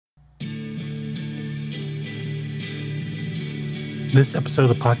This episode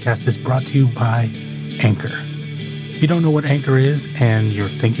of the podcast is brought to you by Anchor. If you don't know what Anchor is and you're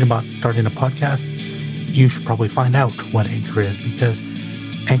thinking about starting a podcast, you should probably find out what Anchor is, because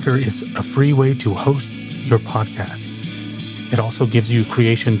Anchor is a free way to host your podcasts. It also gives you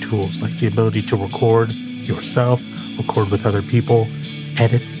creation tools like the ability to record yourself, record with other people,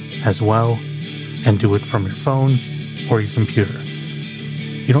 edit as well, and do it from your phone or your computer.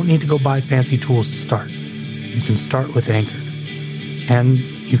 You don't need to go buy fancy tools to start. You can start with Anchor. And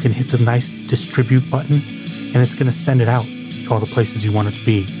you can hit the nice distribute button, and it's going to send it out to all the places you want it to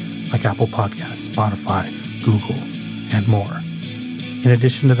be, like Apple Podcasts, Spotify, Google, and more. In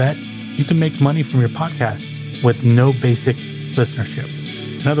addition to that, you can make money from your podcasts with no basic listenership.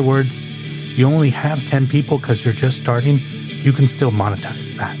 In other words, if you only have 10 people because you're just starting, you can still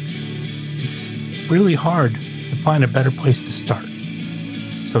monetize that. It's really hard to find a better place to start.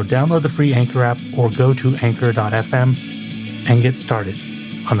 So download the free Anchor app or go to anchor.fm and get started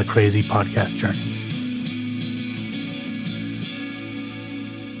on the crazy podcast journey.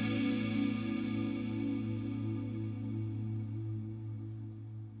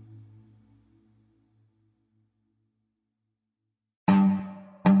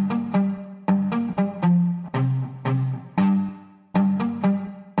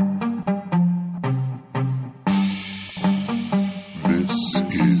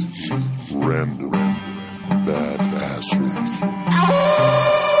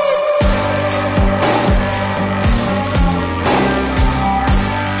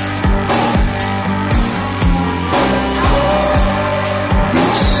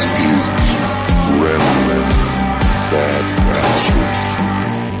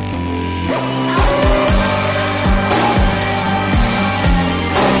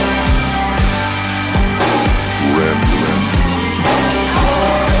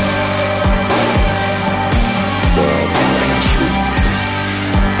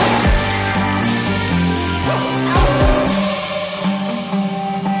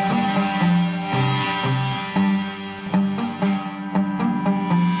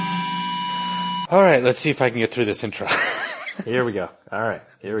 Let's see if I can get through this intro. Here we go. All right.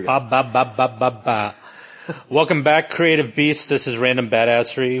 Here we go. Ba, ba, ba, ba, ba, ba. Welcome back, Creative Beasts. This is Random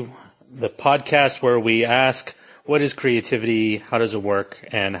Badassery, the podcast where we ask, what is creativity, how does it work,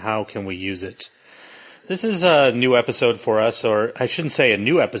 and how can we use it? This is a new episode for us, or I shouldn't say a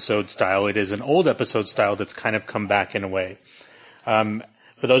new episode style. It is an old episode style that's kind of come back in a way. For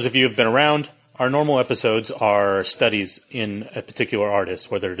those of you who have been around, our normal episodes are studies in a particular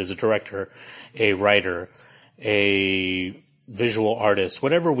artist, whether it is a director, a writer, a visual artist,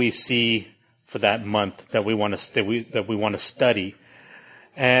 whatever we see for that month that we want to study.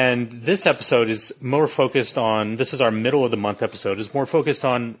 And this episode is more focused on, this is our middle of the month episode, is more focused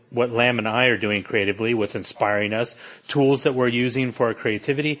on what Lamb and I are doing creatively, what's inspiring us, tools that we're using for our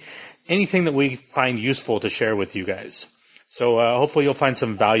creativity, anything that we find useful to share with you guys. So hopefully you'll find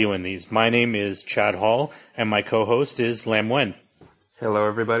some value in these. My name is Chad Hall, and my co-host is Lam Wen. Hello,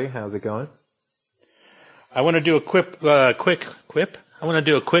 everybody. How's it going? I want to do a quick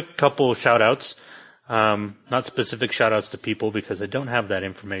couple shout-outs. Not specific shout-outs to people because I don't have that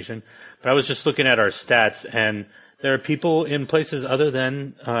information. But I was just looking at our stats, and there are people in places other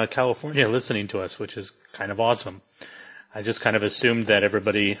than California listening to us, which is kind of awesome. I just kind of assumed that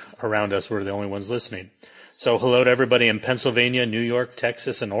everybody around us were the only ones listening. So hello to everybody in Pennsylvania, New York,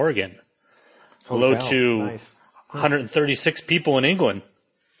 Texas, and Oregon. Hello to nice. 136 people in England.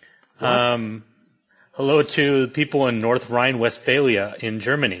 Hello to people in North Rhine-Westphalia in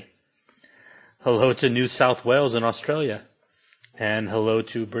Germany. Hello to New South Wales in Australia. And hello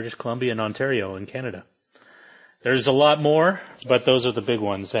to British Columbia and Ontario in Canada. There's a lot more, but those are the big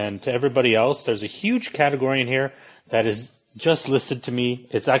ones. And to everybody else, there's a huge category in here that is just listed to me.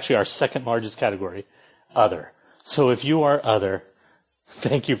 It's actually our second largest category, other. So if you are other,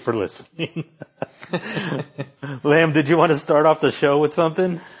 thank you for listening. Lamb, did you want to start off the show with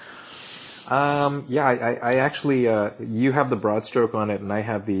something? I actually, you have the broad stroke on it, and I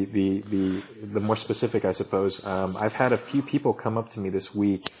have the more specific, I suppose. I've had a few people come up to me this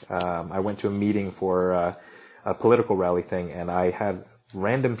week. I went to a meeting for a political rally thing, and I had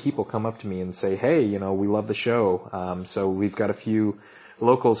random people come up to me and say, hey, we love the show. So we've got a few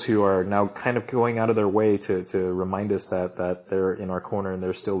locals who are now kind of going out of their way to remind us that they're in our corner and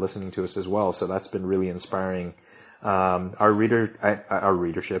they're still listening to us as well. So that's been really inspiring. Our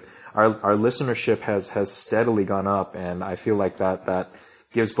listenership has steadily gone up, and I feel like that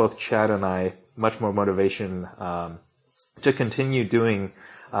gives both Chad and I much more motivation to continue doing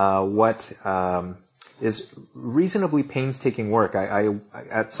what is reasonably painstaking work. I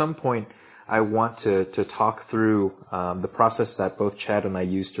at some point I want to talk through the process that both Chad and I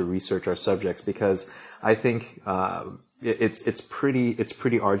use to research our subjects, because I think it's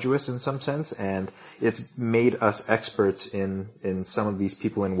pretty arduous in some sense, and it's made us experts in some of these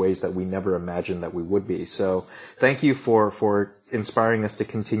people in ways that we never imagined that we would be. So thank you for inspiring us to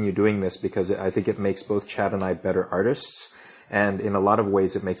continue doing this, because I think it makes both Chad and I better artists, and in a lot of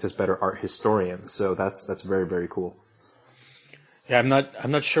ways it makes us better art historians. So that's very, very cool. Yeah,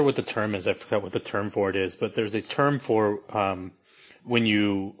 I'm not sure what the term is. I forgot what the term for it is, but there's a term for when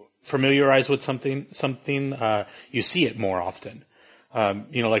you familiarize with something, you see it more often.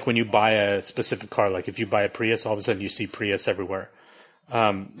 Like when you buy a specific car, like if you buy a Prius, all of a sudden you see Prius everywhere.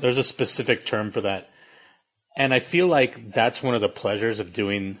 There's a specific term for that. And I feel like that's one of the pleasures of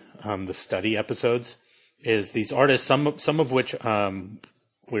doing the study episodes, is these artists, some of which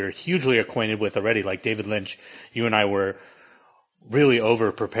we're hugely acquainted with already, like David Lynch. You and I were really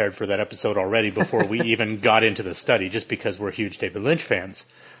over prepared for that episode already before we even got into the study, just because we're huge David Lynch fans.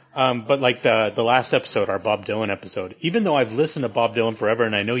 But like the last episode, our Bob Dylan episode, even though I've listened to Bob Dylan forever,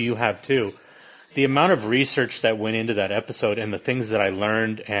 and I know you have too, the amount of research that went into that episode and the things that I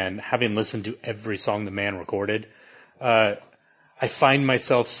learned, and having listened to every song the man recorded, I find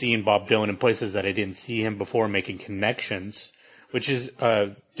myself seeing Bob Dylan in places that I didn't see him before, making connections, which is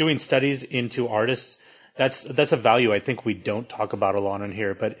doing studies into artists. That's a value I think we don't talk about a lot on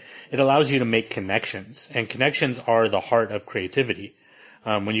here, but it allows you to make connections, and connections are the heart of creativity.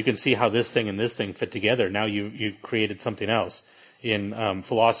 When you can see how this thing and this thing fit together, now you've created something else. In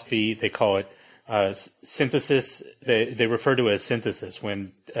philosophy, they call it synthesis. They refer to it as synthesis.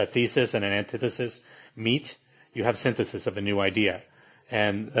 When a thesis and an antithesis meet, you have synthesis of a new idea.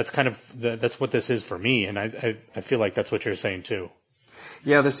 And that's that's what this is for me, and I feel like that's what you're saying too.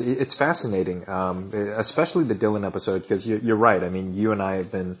 Yeah, it's fascinating, especially the Dylan episode, because you're right. I mean, you and I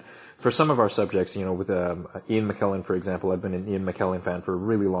have been, for some of our subjects, with Ian McKellen, for example, I've been an Ian McKellen fan for a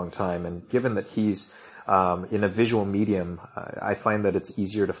really long time, and given that he's in a visual medium, I find that it's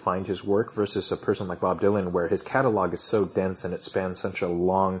easier to find his work versus a person like Bob Dylan, where his catalog is so dense and it spans such a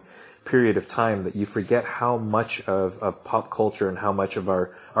long period of time that you forget how much of pop culture and how much of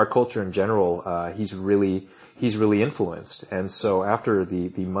our culture in general he's really influenced. And so after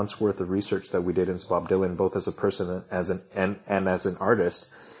the month's worth of research that we did into Bob Dylan, both as a person and as an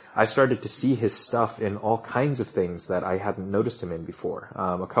artist, I started to see his stuff in all kinds of things that I hadn't noticed him in before.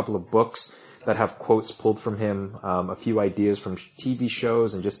 A couple of books that have quotes pulled from him, a few ideas from TV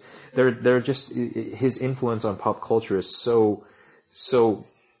shows, and just they're just, his influence on pop culture is so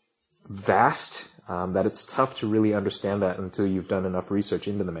vast that it's tough to really understand that until you've done enough research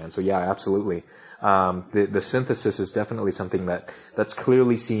into the man. So yeah, absolutely. The synthesis is definitely something that's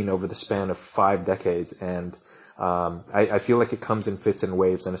clearly seen over the span of 5 decades, and I feel like it comes in fits and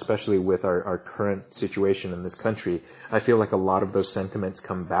waves, and especially with our current situation in this country, I feel like a lot of those sentiments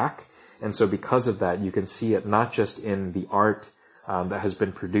come back. And so because of that, you can see it not just in the art that has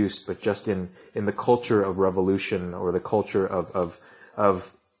been produced, but just in the culture of revolution, or the culture of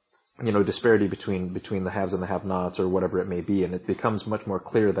disparity between the haves and the have-nots, or whatever it may be. And it becomes much more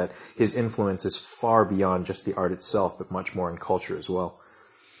clear that his influence is far beyond just the art itself, but much more in culture as well.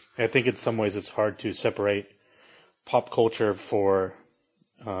 I think in some ways it's hard to separate pop culture for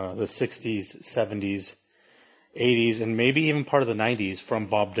the 60s, 70s, 80s, and maybe even part of the 90s from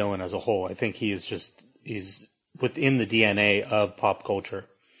Bob Dylan as a whole. I think he's within the DNA of pop culture.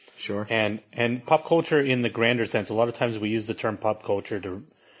 Sure. And pop culture in the grander sense, a lot of times we use the term pop culture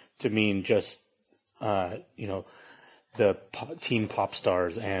to mean just, the teen pop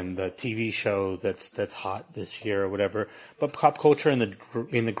stars and the TV show that's hot this year or whatever. But pop culture in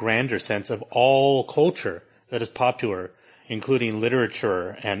the grander sense of all culture that is popular, including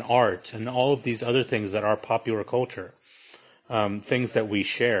literature and art and all of these other things that are popular culture, things that we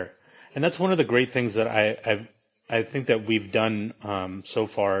share. And that's one of the great things that I think that we've done so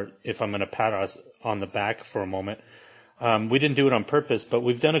far, if I'm going to pat us on the back for a moment. We didn't do it on purpose, but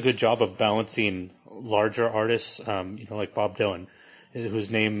we've done a good job of balancing larger artists, like Bob Dylan, whose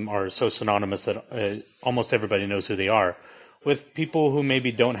name are so synonymous that almost everybody knows who they are, with people who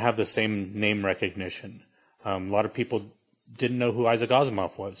maybe don't have the same name recognition. A lot of people didn't know who Isaac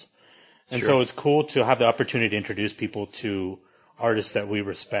Asimov was. And so it's cool to have the opportunity to introduce people to artists that we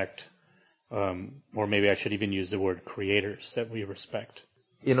respect, or maybe I should even use the word creators that we respect.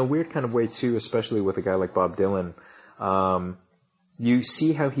 In a weird kind of way, too, especially with a guy like Bob Dylan, you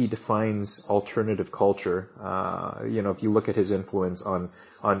see how he defines alternative culture. If you look at his influence on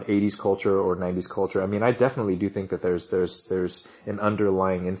 80s culture or 90s culture, I mean, I definitely do think that there's an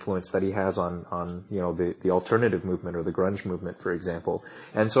underlying influence that he has on the alternative movement or the grunge movement, for example.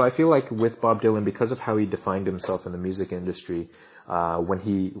 And so I feel like with Bob Dylan, because of how he defined himself in the music industry, when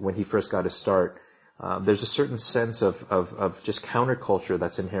he first got his start, there's a certain sense of just counterculture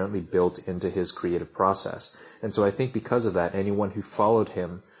that's inherently built into his creative process. And so I think because of that, anyone who followed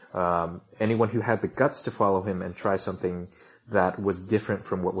him, anyone who had the guts to follow him and try something that was different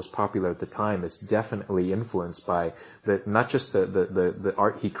from what was popular at the time is definitely influenced by not just the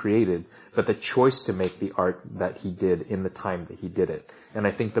art he created, but the choice to make the art that he did in the time that he did it. And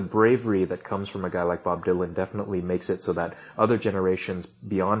I think the bravery that comes from a guy like Bob Dylan definitely makes it so that other generations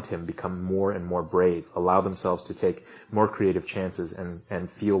beyond him become more and more brave, allow themselves to take more creative chances and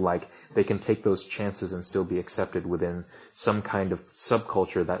feel like they can take those chances and still be accepted within some kind of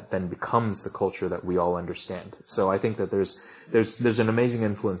subculture that then becomes the culture that we all understand. So I think that there's an amazing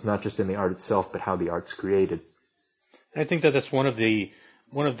influence, not just in the art itself, but how the art's created. I think that that's one of the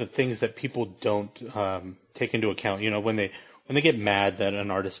things that people don't take into account. When they get mad that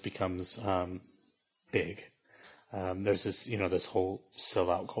an artist becomes big, there's this whole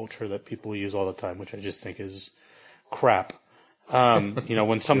sellout culture that people use all the time, which I just think is crap.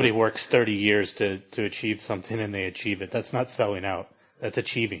 When somebody works 30 years to achieve something and they achieve it, that's not selling out. That's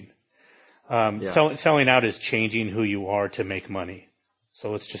achieving. Selling out is changing who you are to make money.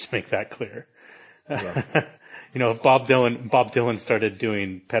 So let's just make that clear. Yeah. If Bob Dylan started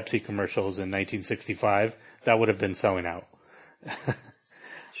doing Pepsi commercials in 1965, that would have been selling out.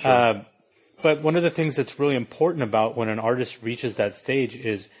 Sure. But one of the things that's really important about when an artist reaches that stage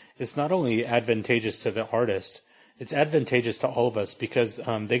is it's not only advantageous to the artist, it's advantageous to all of us because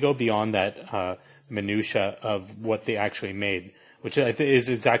they go beyond that minutia of what they actually made, which I think is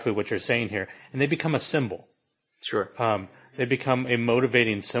exactly what you're saying here. And they become a symbol. Sure. They become a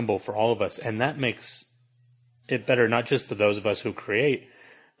motivating symbol for all of us. And that makes it better, not just for those of us who create,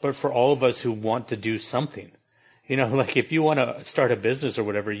 but for all of us who want to do something. Like if you want to start a business or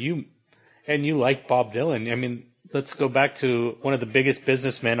whatever, you like Bob Dylan. I mean, let's go back to one of the biggest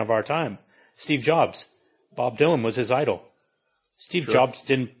businessmen of our time, Steve Jobs. Bob Dylan was his idol. Steve Jobs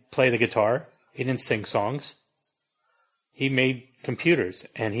didn't play the guitar. He didn't sing songs. He made computers,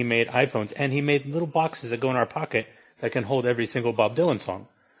 and he made iPhones, and he made little boxes that go in our pocket that can hold every single Bob Dylan song.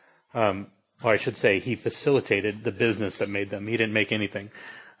 Or I should say, he facilitated the business that made them. He didn't make anything.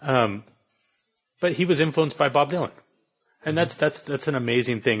 But he was influenced by Bob Dylan. And that's an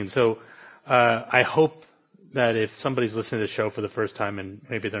amazing thing. And so I hope that if somebody's listening to the show for the first time and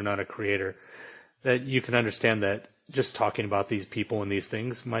maybe they're not a creator, that you can understand that just talking about these people and these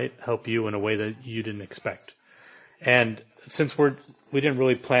things might help you in a way that you didn't expect. And since we didn't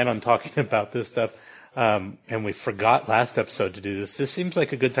really plan on talking about this stuff, and we forgot last episode to do this seems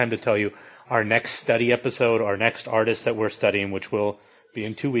like a good time to tell you our next study episode, our next artist that we're studying, which will be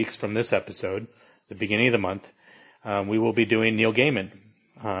in 2 weeks from this episode, the beginning of the month. We will be doing Neil Gaiman,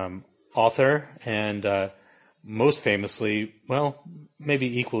 author and most famously, well,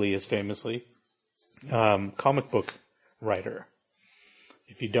 maybe equally as famously, comic book writer.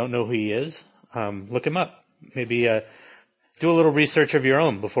 If you don't know who he is, look him up. Maybe do a little research of your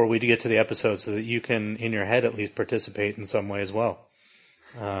own before we get to the episode so that you can, in your head at least, participate in some way as well.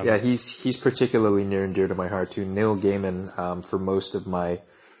 He's particularly near and dear to my heart too. Neil Gaiman, for most of my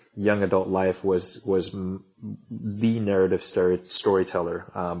young adult life, was the narrative storyteller,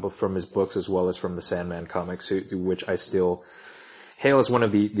 both from his books as well as from the Sandman comics, which I still hail as one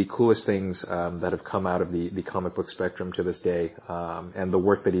of the coolest things that have come out of the comic book spectrum to this day. And the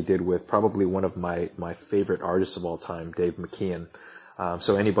work that he did with probably one of my favorite artists of all time, Dave McKean.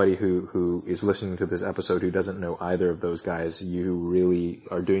 So anybody who is listening to this episode who doesn't know either of those guys, you really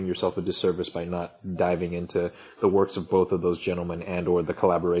are doing yourself a disservice by not diving into the works of both of those gentlemen and or the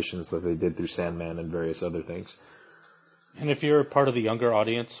collaborations that they did through Sandman and various other things. And if you're part of the younger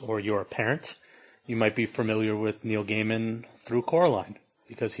audience or you're a parent, you might be familiar with Neil Gaiman through Coraline,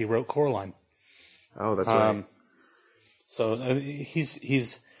 because he wrote Coraline. Oh, that's right. So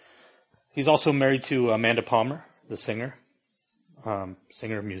he's also married to Amanda Palmer, the singer.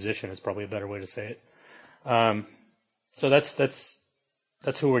 Singer-musician is probably a better way to say it. So that's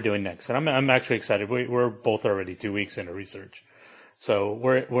who we're doing next, and I'm actually excited. We're both already 2 weeks into research, so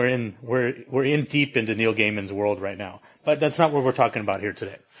we're in deep into Neil Gaiman's world right now. But that's not what we're talking about here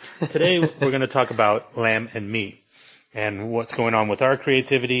today. Today we're going to talk about Lamb and Me, and what's going on with our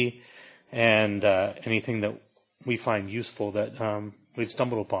creativity, and anything that we find useful that we've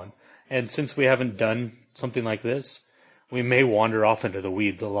stumbled upon. And since we haven't done something like this, we may wander off into the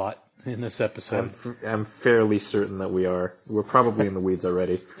weeds a lot in this episode. I'm fairly certain that we are. We're probably in the weeds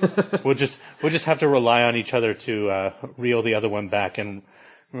already. We'll just have to rely on each other to reel the other one back. And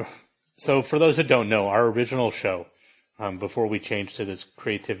so, for those who don't know, our original show, before we changed to this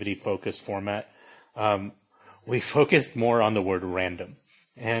creativity-focused format, we focused more on the word random,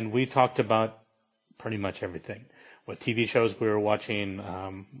 and we talked about pretty much everything: what TV shows we were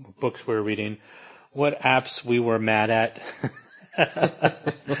watching, books we were reading, what apps we were mad at.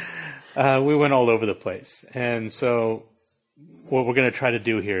 We went all over the place. And so what we're going to try to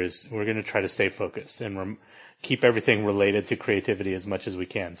do here is we're going to try to stay focused and keep everything related to creativity as much as we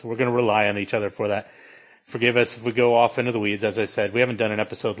can. So we're going to rely on each other for that. Forgive us if we go off into the weeds. As I said, we haven't done an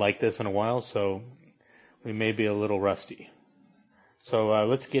episode like this in a while, so we may be a little rusty. So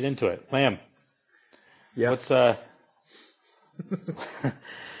let's get into it. Lamb. Yeah.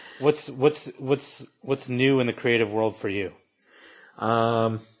 What's new in the creative world for you?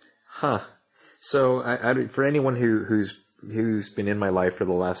 So for anyone who's been in my life for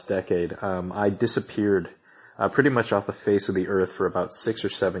the last decade, I disappeared pretty much off the face of the earth for about 6 or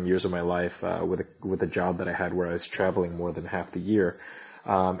 7 years of my life with a job that I had where I was traveling more than half the year.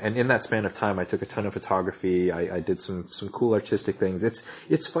 And in that span of time, I took a ton of photography. I did some cool artistic things.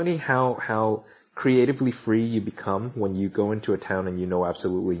 It's funny how creatively free you become when you go into a town and you know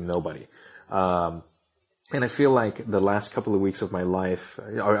absolutely nobody. And I feel like the last couple of weeks of my life,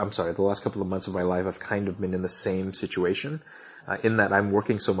 the last couple of months of my life, I've kind of been in the same situation, in that I'm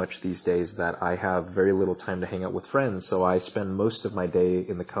working so much these days that I have very little time to hang out with friends, so I spend most of my day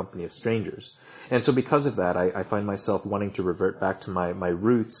in the company of strangers. And so because of that, I find myself wanting to revert back to my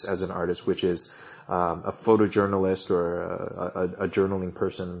roots as an artist, which is a photojournalist or a journaling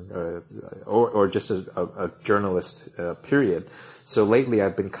person, or just a journalist, period. So lately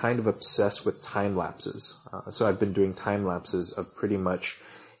I've been kind of obsessed with time lapses. So I've been doing time lapses of pretty much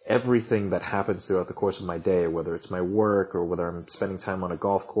everything that happens throughout the course of my day, whether it's my work or whether I'm spending time on a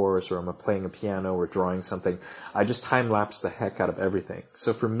golf course or I'm playing a piano or drawing something. I just time lapse the heck out of everything.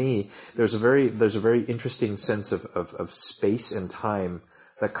 So for me, there's a very interesting sense of space and time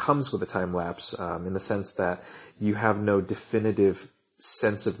that comes with a time lapse, in the sense that you have no definitive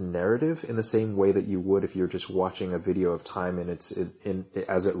sense of narrative in the same way that you would if you're just watching a video of time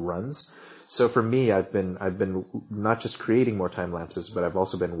as it runs. So for me, I've been not just creating more time lapses, but I've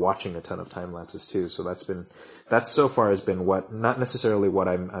also been watching a ton of time lapses too. So that so far has been not necessarily what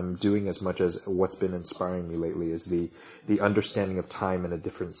I'm doing as much as what's been inspiring me lately is the understanding of time in a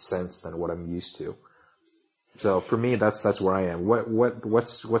different sense than what I'm used to. So for me, that's where I am.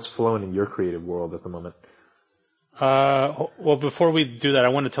 What's flowing in your creative world at the moment? Well, before we do that, I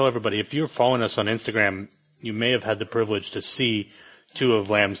want to tell everybody, if you're following us on Instagram, you may have had the privilege to see 2 of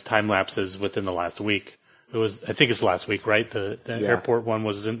Lamb's time lapses within the last week. I think it's last week, right? The airport one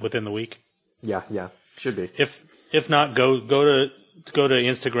was within the week. Yeah, should be. If not, go to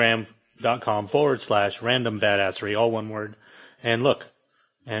Instagram.com/randombadassery, all one word, and look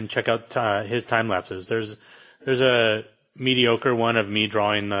and check out his time lapses. There's a mediocre one of me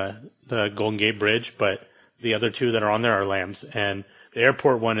drawing the Golden Gate Bridge, but the other 2 that are on there are Lamb's, and the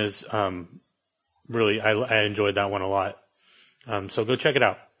airport one is really I enjoyed that one a lot. So go check it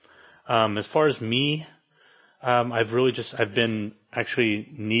out. As far as me, I've been actually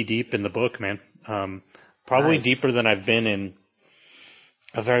knee deep in the book, man. Probably Nice. deeper than I've been in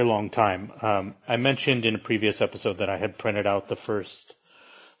a very long time. I mentioned in a previous episode that I had printed out the first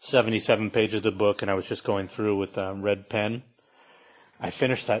 77 pages of the book, and I was just going through with red pen. I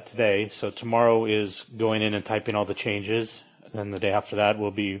finished that today, so tomorrow is going in and typing all the changes, and then the day after that we'll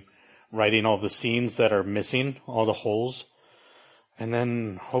be writing all the scenes that are missing, all the holes, and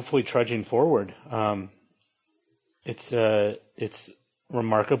then hopefully trudging forward. It's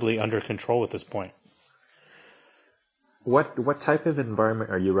remarkably under control at this point. What type of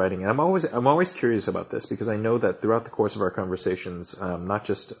environment are you writing in? I'm always curious about this because I know that throughout the course of our conversations, not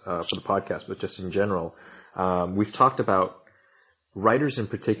just for the podcast but just in general, we've talked about writers in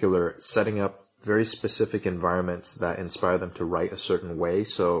particular setting up very specific environments that inspire them to write a certain way.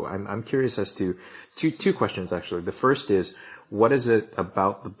 So I'm curious as to two questions actually. The first is, what is it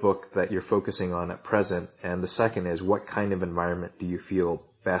about the book that you're focusing on at present? And the second is, what kind of environment do you feel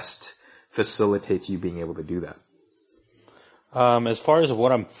best facilitates you being able to do that? As far as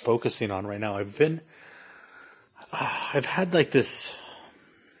what I'm focusing on right now, I've had like this,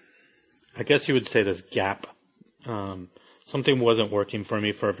 I guess you would say this gap. Something wasn't working for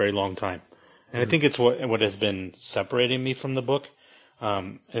me for a very long time. And I think it's what has been separating me from the book.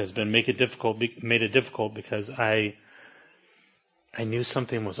 It has been made it difficult because I knew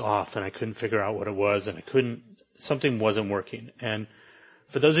something was off and I couldn't figure out what it was, and I couldn't something wasn't working. And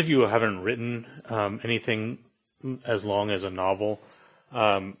for those of you who haven't written anything as long as a novel,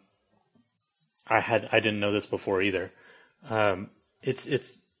 I didn't know this before either.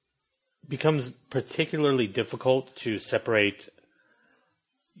 It's becomes particularly difficult to separate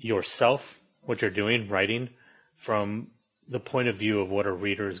yourself, what you're doing, writing, from the point of view of what a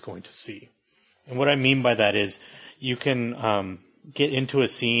reader is going to see. And what I mean by that is you can get into a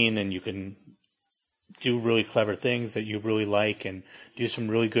scene and you can do really clever things that you really like and do some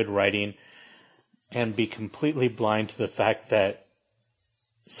really good writing and be completely blind to the fact that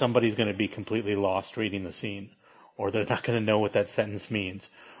somebody's going to be completely lost reading the scene, or they're not going to know what that sentence means,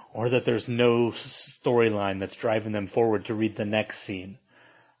 or that there's no storyline that's driving them forward to read the next scene.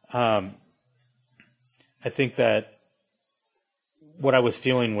 I think that what I was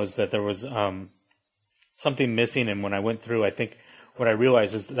feeling was that there was something missing, and when I went through, I think what I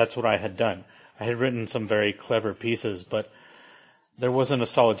realized is that's what I had done. I had written some very clever pieces, but there wasn't a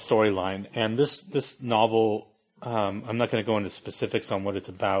solid storyline. And this novel, I'm not going to go into specifics on what it's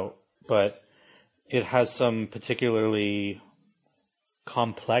about, but it has some particularly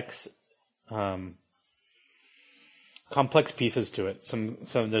complex pieces to it.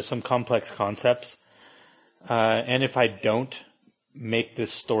 There's some complex concepts, and if I don't make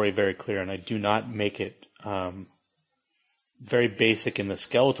this story very clear, and I do not make it very basic in the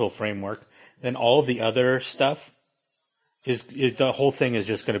skeletal framework, then all of the other stuff is the whole thing is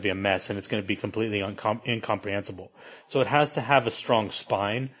just going to be a mess, and it's going to be completely incomprehensible. So it has to have a strong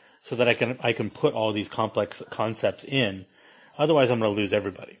spine so that I can put all these complex concepts in. Otherwise, I'm going to lose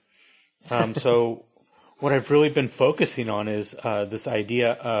everybody. So what I've really been focusing on is this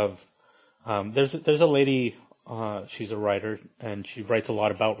idea of there's a lady, she's a writer, and she writes a lot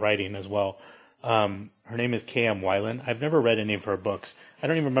about writing as well. Her name is K.M. Weiland. I've never read any of her books. I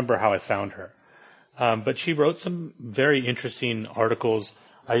don't even remember how I found her. But she wrote some very interesting articles.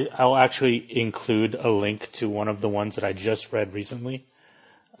 I'll actually include a link to one of the ones that I just read recently.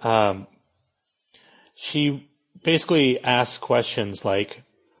 She basically asks questions like,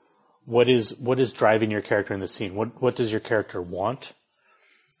 what is driving your character in the scene? What does your character want?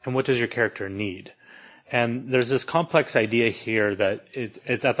 And what does your character need? And there's this complex idea here that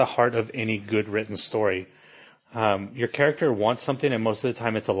it's at the heart of any good written story. Your character wants something, and most of the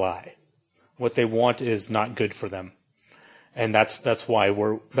time it's a lie. What they want is not good for them, and that's why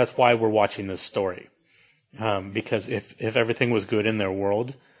we're watching this story. Because if everything was good in their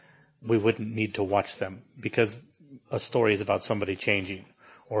world, we wouldn't need to watch them, because a story is about somebody changing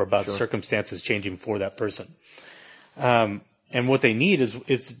or about circumstances changing for that person. And what they need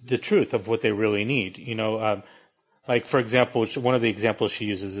is the truth of what they really need. Like for example, one of the examples she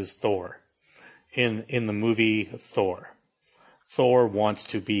uses is Thor. In the movie Thor wants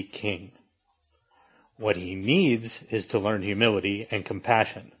to be king. What he needs is to learn humility and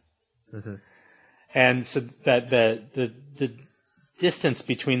compassion. Mm-hmm. And so that the distance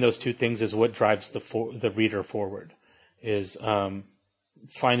between those two things is what drives the reader forward, is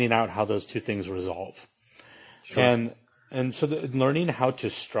finding out how those two things resolve. Sure. And so learning how to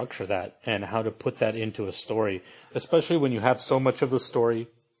structure that and how to put that into a story, especially when you have so much of the story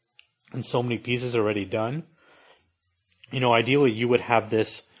and so many pieces already done. Ideally you would have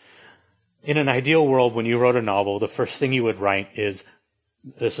this. In an ideal world, when you wrote a novel, the first thing you would write is,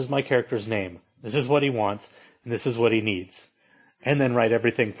 this is my character's name, this is what he wants, and this is what he needs. And then write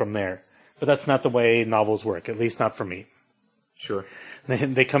everything from there. But that's not the way novels work, at least not for me. Sure.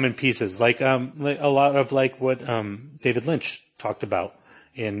 They come in pieces, like a lot of like what David Lynch talked about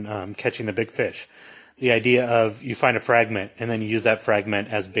in Catching the Big Fish. The idea of you find a fragment, and then you use that fragment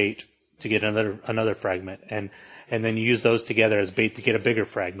as bait to get another fragment, and then you use those together as bait to get a bigger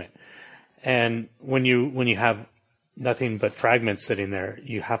fragment. And when you have nothing but fragments sitting there,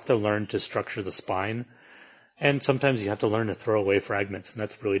 you have to learn to structure the spine, and sometimes you have to learn to throw away fragments, and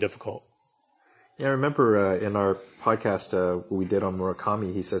that's really difficult. Yeah, I remember in our podcast we did on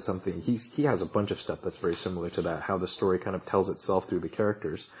Murakami, he said something. He has a bunch of stuff that's very similar to that, how the story kind of tells itself through the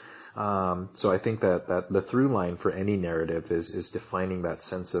characters. So I think that the through line for any narrative is defining that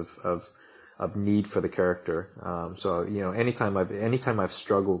sense of need for the character. So anytime I've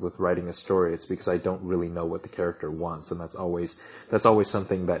struggled with writing a story, it's because I don't really know what the character wants, and that's always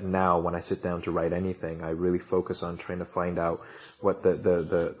something that now when I sit down to write anything, I really focus on trying to find out what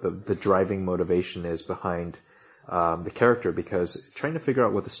the driving motivation is behind the character, because trying to figure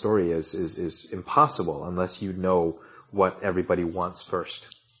out what the story is impossible unless you know what everybody wants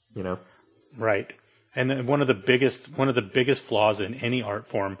first. Right. And then one of the biggest flaws in any art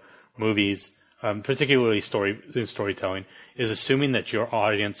form, movies, particularly storytelling, is assuming that your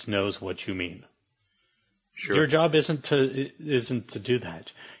audience knows what you mean. Sure. Your job isn't to do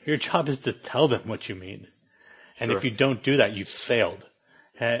that. Your job is to tell them what you mean. And if you don't do that, you've failed.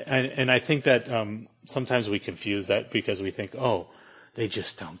 And I think that sometimes we confuse that because we think, oh, they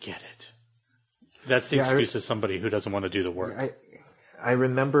just don't get it. That's the excuse of somebody who doesn't want to do the work. I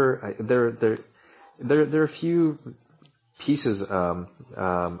remember there are a few pieces of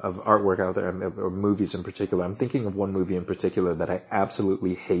artwork out there, or movies in particular. I'm thinking of one movie in particular that I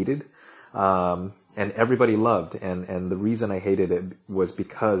absolutely hated, and everybody loved. And the reason I hated it was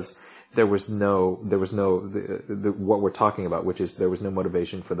because there was no what we're talking about, which is there was no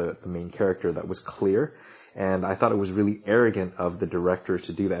motivation for the main character that was clear. And I thought it was really arrogant of the director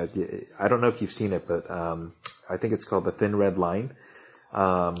to do that. I don't know if you've seen it, but I think it's called The Thin Red Line.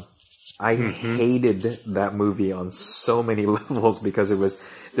 I hated that movie on so many levels because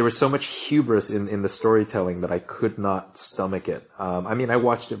there was so much hubris in the storytelling that I could not stomach it. I mean, I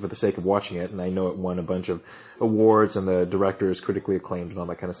watched it for the sake of watching it, and I know it won a bunch of awards, and the director is critically acclaimed and all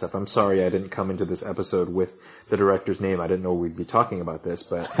that kind of stuff. I'm sorry I didn't come into this episode with the director's name. I didn't know we'd be talking about this,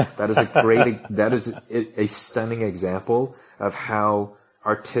 but that is a stunning example of how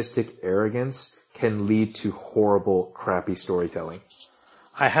artistic arrogance can lead to horrible, crappy storytelling.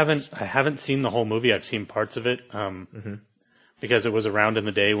 I haven't seen the whole movie. I've seen parts of it because it was around in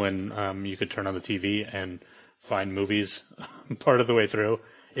the day when you could turn on the TV and find movies part of the way through.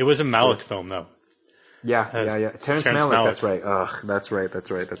 It was a Malick film, though. Yeah. Terrence Malick, that's right. That's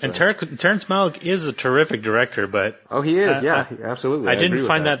right. And Terrence Malick is a terrific director, but he is. Absolutely. I didn't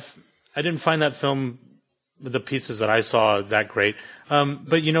find that film, the pieces that I saw, that great.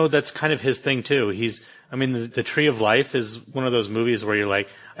 But that's kind of his thing too. The Tree of Life is one of those movies where you're like,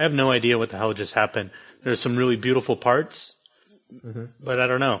 I have no idea what the hell just happened. There's some really beautiful parts, but I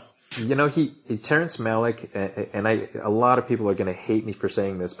don't know. Terrence Malick, and a lot of people are going to hate me for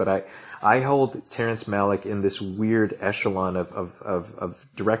saying this, but I hold Terrence Malick in this weird echelon of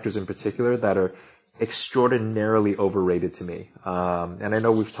directors in particular that are extraordinarily overrated to me. And I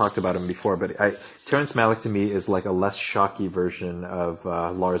know we've talked about him before, but Terrence Malick to me is like a less shocky version of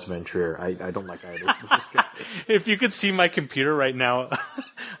Lars von Trier. I don't like either. If you could see my computer right now,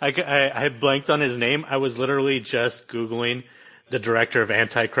 I had blanked on his name. I was literally just Googling the director of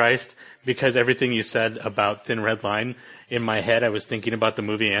Antichrist, because everything you said about Thin Red Line, in my head I was thinking about the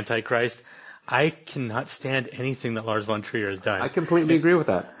movie Antichrist. I cannot stand anything that Lars von Trier has done. I completely agree with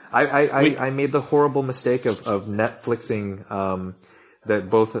that. I made the horrible mistake of Netflixing that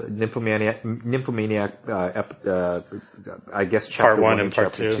both Nymphomaniac I guess chapter part 1 and part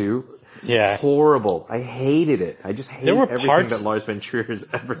chapter 2. Yeah. Horrible. I hated it. I just hated everything that Lars von Trier has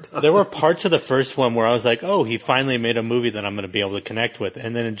ever done. There were parts of the first one where I was like, oh, he finally made a movie that I'm going to be able to connect with.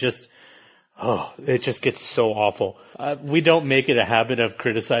 And then it just gets so awful. We don't make it a habit of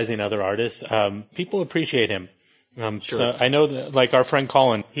criticizing other artists. People appreciate him. Sure. So I know that, like our friend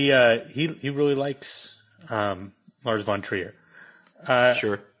Colin, he really likes Lars von Trier.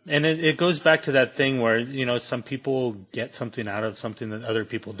 Sure. And it goes back to that thing where, some people get something out of something that other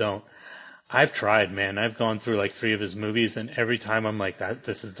people don't. I've tried, man. I've gone through like 3 of his movies, and every time I'm like,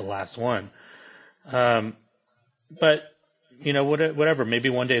 this is the last one. But, whatever. Maybe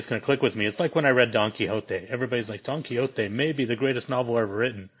one day it's going to click with me. It's like when I read Don Quixote. Everybody's like, Don Quixote may be the greatest novel ever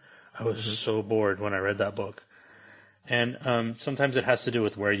written. I was so bored when I read that book. And sometimes it has to do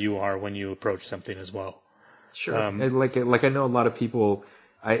with where you are when you approach something as well. Sure. Like I know a lot of people.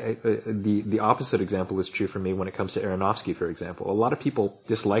 The opposite example is true for me when it comes to Aronofsky, for example. A lot of people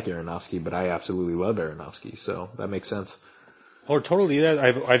dislike Aronofsky, but I absolutely love Aronofsky, so that makes sense. Or totally.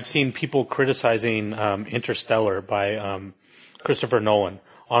 I've seen people criticizing Interstellar by Christopher Nolan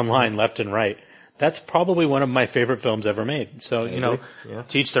online, left and right. That's probably one of my favorite films ever made. So to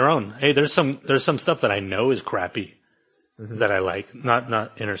each their own. Hey, there's some stuff that I know is crappy that I like.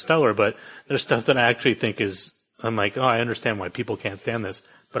 Not Interstellar, but there's stuff that I actually think is. I'm like, oh, I understand why people can't stand this,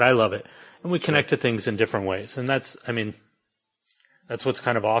 but I love it. And we connect to things in different ways. And that's what's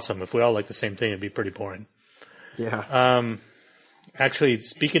kind of awesome. If we all like the same thing, it'd be pretty boring. Yeah. Actually,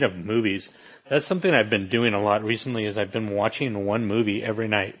 speaking of movies, that's something I've been doing a lot recently is I've been watching one movie every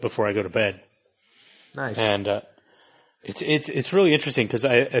night before I go to bed. Nice. And, it's really interesting because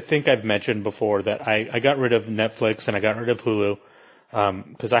I think I've mentioned before that I got rid of Netflix and I got rid of Hulu,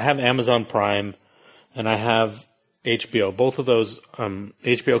 because I have Amazon Prime and I have HBO. Both of those,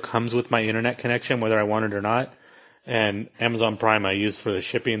 HBO comes with my internet connection, whether I want it or not. And Amazon Prime I use for the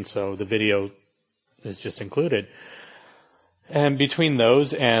shipping, so the video is just included. And between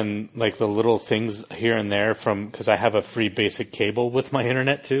those and like the little things here and there because I have a free basic cable with my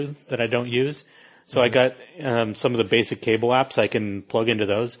internet too that I don't use. So I got some of the basic cable apps I can plug into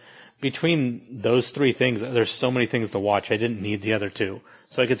those. between those three things, there's so many things to watch. I didn't need the other two.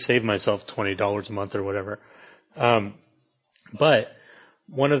 So I could save myself $20 a month or whatever. But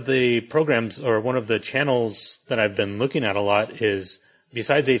one of the programs or one of the channels that I've been looking at a lot is,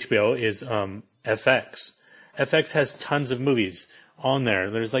 besides HBO, is FX. FX has tons of movies on there.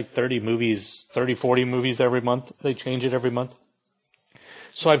 There's like 40 movies every month. They change it every month.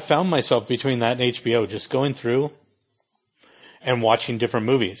 So I've found myself between that and HBO just going through and watching different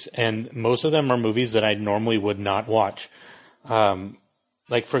movies. And most of them are movies that I normally would not watch.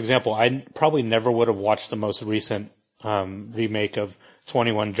 Like, for example, I probably never would have watched the most recent remake of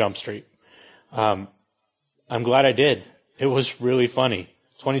 21 Jump Street. I'm glad I did. It was really funny.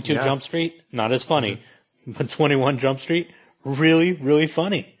 22 Jump Street, not as funny. But 21 Jump Street, really, really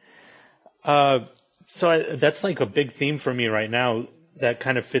funny. That's like a big theme for me right now that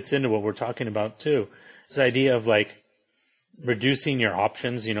kind of fits into what we're talking about too. This idea of like reducing your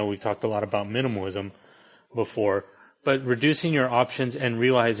options. You know, we've talked a lot about minimalism before, but reducing your options and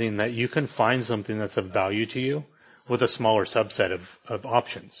realizing that you can find something that's of value to you with a smaller subset of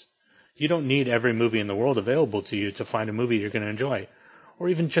options. You don't need every movie in the world available to you to find a movie you're going to enjoy, or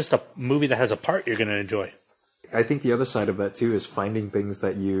even just a movie that has a part you're going to enjoy. I think the other side of that too is finding things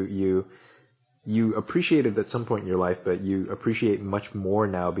that you appreciated at some point in your life, but you appreciate much more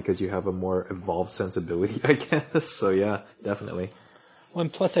now because you have a more evolved sensibility, I guess. So yeah, definitely. Well,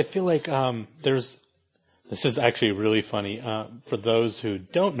 and plus I feel like this is actually really funny. For those who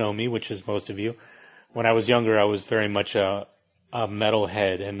don't know me, which is most of you, when I was younger, I was very much a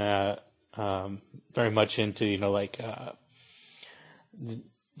metalhead and very much into,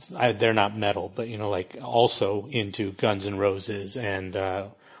 they're not metal, but like also into Guns N' Roses and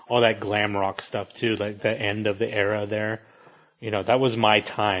all that glam rock stuff too, like the end of the era there. That was my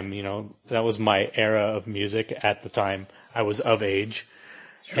time. That was my era of music at the time I was of age.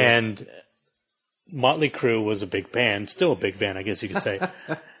 Sure. And Motley Crue was a big band, still a big band, I guess you could say.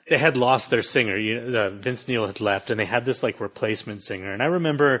 They had lost their singer. Vince Neil had left, and they had this like replacement singer. And I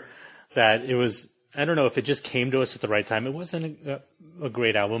remember that it was, I don't know if it just came to us at the right time. It wasn't a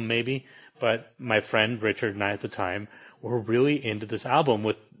great album, maybe, but my friend Richard and I at the time were really into this album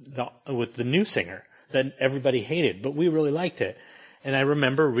with the new singer that everybody hated, but we really liked it. And I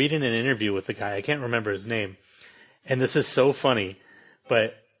remember reading an interview with the guy. I can't remember his name. And this is so funny,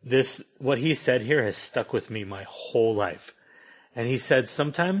 but what he said here has stuck with me my whole life. And he said,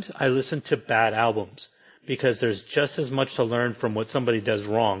 sometimes I listen to bad albums because there's just as much to learn from what somebody does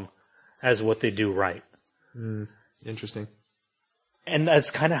wrong as what they do right. Interesting. And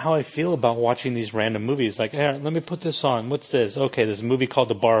that's kind of how I feel about watching these random movies. Like, hey, let me put this on. What's this? Okay, there's a movie called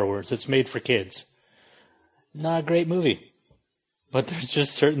The Borrowers. It's made for kids. Not a great movie. But there's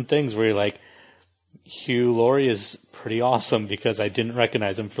just certain things where you're like, Hugh Laurie is pretty awesome because I didn't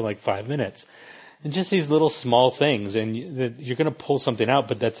recognize him for like 5 minutes. And just these little small things. And you're going to pull something out,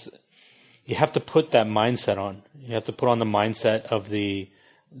 but you have to put that mindset on. You have to put on the mindset of the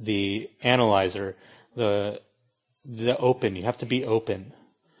analyzer, the open. You have to be open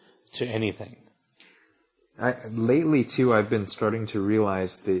to anything. Lately, too, I've been starting to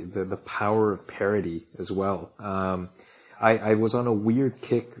realize the power of parody as well. I was on a weird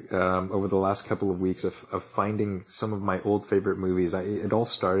kick over the last couple of weeks of finding some of my old favorite movies. It all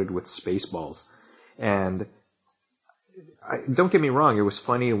started with Spaceballs. And don't get me wrong, it was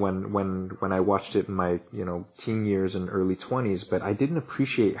funny when I watched it in my teen years and early 20s, but I didn't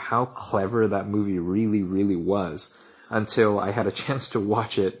appreciate how clever that movie really, really was until I had a chance to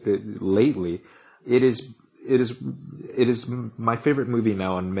watch it lately. It is my favorite movie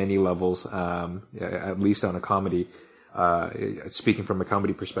now on many levels, at least on a comedy, speaking from a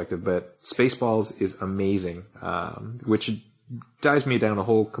comedy perspective. But Spaceballs is amazing, which dives me down a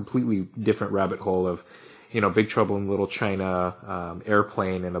whole completely different rabbit hole of Big Trouble in Little China,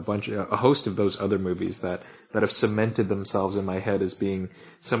 Airplane, and a host of those other movies that have cemented themselves in my head as being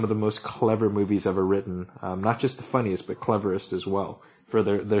some of the most clever movies ever written. Not just the funniest, but cleverest as well, for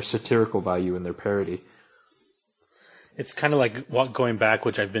their satirical value and their parody. It's kind of like going back,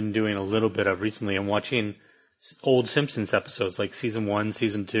 which I've been doing a little bit of recently, and watching old Simpsons episodes, like season 1,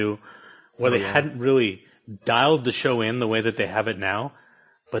 season 2, where they hadn't really dialed the show in the way that they have it now,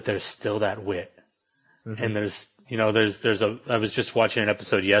 but there's still that wit. Mm-hmm. And I was just watching an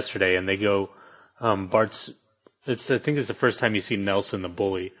episode yesterday, and they go, I think it's the first time you see Nelson the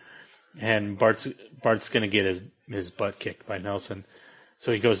bully, and Bart's gonna get his butt kicked by Nelson.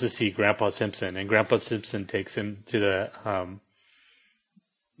 So he goes to see Grandpa Simpson, and Grandpa Simpson takes him to the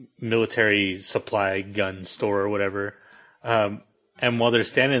military supply gun store or whatever. And And while they're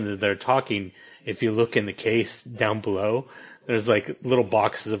standing there talking, if you look in the case down below, there's like little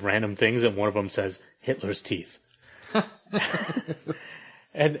boxes of random things, and one of them says Hitler's teeth.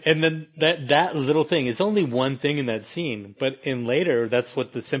 and then that little thing is only one thing in that scene, but in later, that's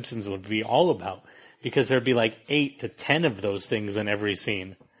what The Simpsons would be all about, because there'd be like 8 to 10 of those things in every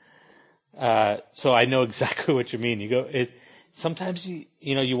scene. So I know exactly what you mean. Sometimes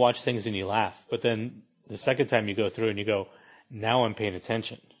you watch things and you laugh, but then the second time you go through and you go, now I'm paying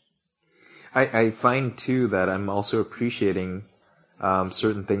attention. I find too that I'm also appreciating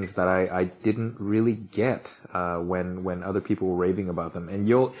certain things that I didn't really get when other people were raving about them. And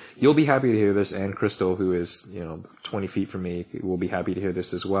you'll be happy to hear this, and Crystal, who is 20 feet from me, will be happy to hear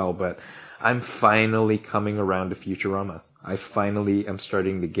this as well. But I'm finally coming around to Futurama. I finally am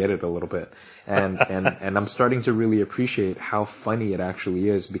starting to get it a little bit, and I'm starting to really appreciate how funny it actually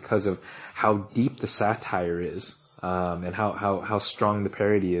is because of how deep the satire is, and how strong the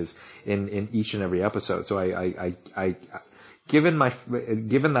parody is in each and every episode. So I given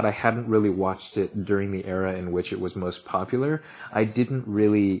that I hadn't really watched it during the era in which it was most popular, I didn't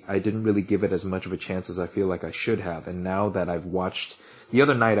really give it as much of a chance as I feel like I should have. And now that I've watched, the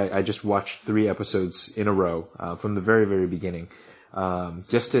other night I just watched 3 episodes in a row from the very, very beginning,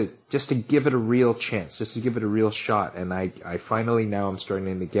 just to give it a real chance, just to give it a real shot. And I finally now I'm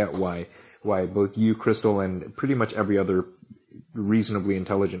starting to get why both you, Crystal, and pretty much every other reasonably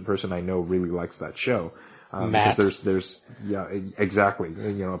intelligent person I know really likes that show. Because there's exactly,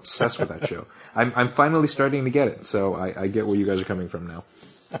 obsessed with that show. I'm finally starting to get it, so I get where you guys are coming from now.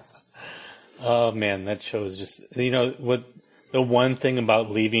 Oh man, that show is just, what, the one thing about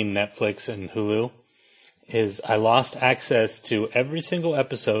leaving Netflix and Hulu is I lost access to every single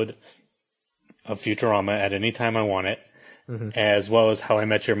episode of Futurama at any time I want it, as well as How I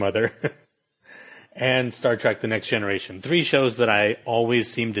Met Your Mother and Star Trek The Next Generation. 3 shows that I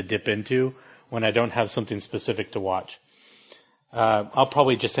always seem to dip into when I don't have something specific to watch. I'll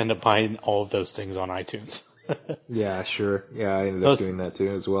probably just end up buying all of those things on iTunes. Yeah, sure. Yeah, I ended up doing that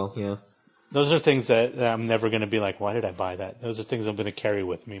too as well, yeah. Those are things that I'm never going to be like, why did I buy that? Those are things I'm going to carry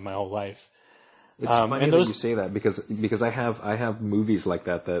with me my whole life. It's funny that you say that because I have movies like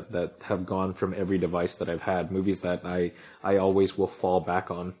that have gone from every device that I've had, movies that I always will fall back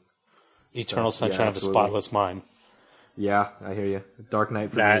on. Eternal Sunshine of the Spotless Mind. Yeah, I hear you. Dark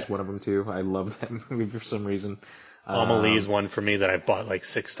Knight for me is one of them too. I love that movie for some reason. Amelie is one for me that I bought like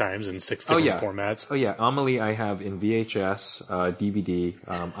 6 times in 6 different formats. Oh yeah, Amelie I have in VHS, DVD,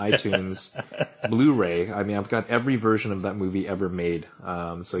 iTunes, Blu-ray. I mean, I've got every version of that movie ever made.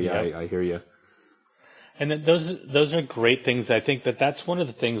 So yeah, I hear you. And those are great things. I think that's one of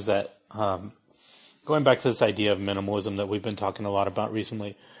the things that, going back to this idea of minimalism that we've been talking a lot about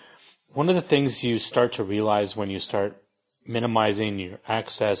recently, one of the things you start to realize when you start minimizing your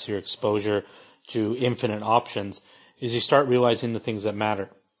access, your exposure to infinite options, is you start realizing the things that matter.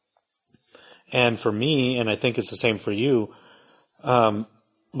 And for me, and I think it's the same for you,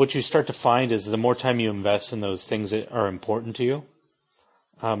 what you start to find is the more time you invest in those things that are important to you,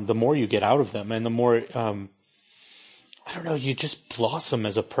 the more you get out of them, and the more, you just blossom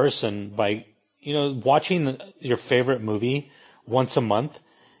as a person by, watching your favorite movie once a month.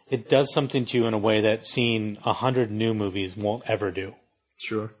 It does something to you in a way that seeing 100 new movies won't ever do.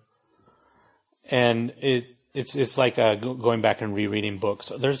 Sure. And it's like going back and rereading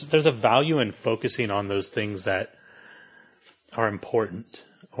books. There's a value in focusing on those things that are important,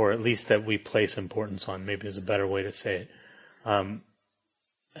 or at least that we place importance on, maybe is a better way to say it. And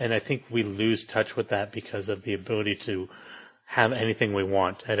I think we lose touch with that because of the ability to have anything we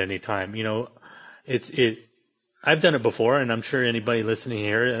want at any time. I've done it before, and I'm sure anybody listening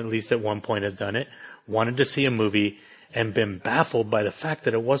here, at least at one point, has done it. Wanted to see a movie and been baffled by the fact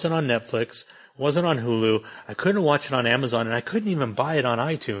that it wasn't on Netflix, wasn't on Hulu. I couldn't watch it on Amazon, and I couldn't even buy it on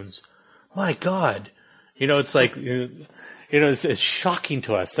iTunes. My God. It's like, it's shocking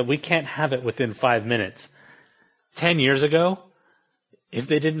to us that we can't have it within 5 minutes. 10 years ago, if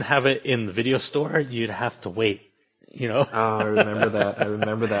they didn't have it in the video store, you'd have to wait. Oh, I remember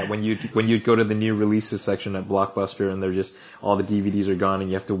that. When you'd go to the new releases section at Blockbuster and they're just, all the DVDs are gone and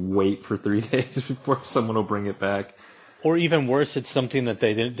you have to wait for 3 days before someone will bring it back. Or even worse, it's something that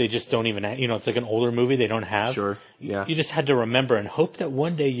they just don't even have, it's like an older movie they don't have. Sure, yeah. You just had to remember and hope that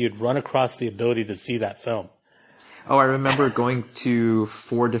one day you'd run across the ability to see that film. Oh, I remember going to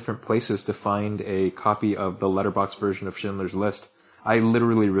 4 different places to find a copy of the letterbox version of Schindler's List. I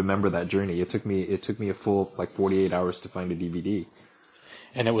literally remember that journey. It took me a full 48 hours to find a DVD.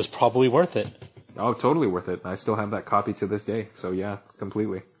 And it was probably worth it. Oh, totally worth it. I still have that copy to this day. So yeah,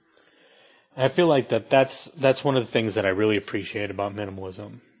 completely. I feel like that's one of the things that I really appreciate about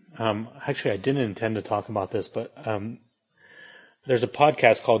minimalism. Actually, I didn't intend to talk about this, but there's a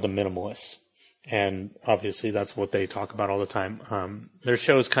podcast called The Minimalists, and obviously that's what they talk about all the time. Their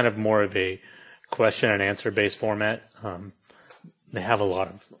show is kind of more of a question and answer based format. They have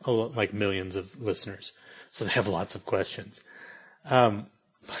like millions of listeners, so they have lots of questions.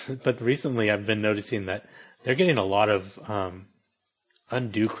 But recently I've been noticing that they're getting a lot of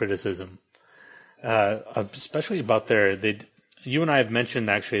undue criticism, especially about you and I have mentioned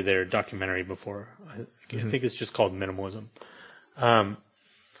actually their documentary before. I think it's just called Minimalism.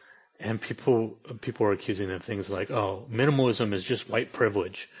 And people are accusing them of things like, oh, minimalism is just white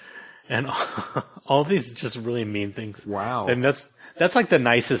privilege. And all these just really mean things. Wow. And that's like the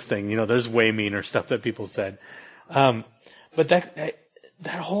nicest thing. There's way meaner stuff that people said. But that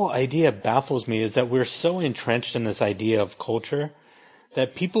whole idea baffles me, is that we're so entrenched in this idea of culture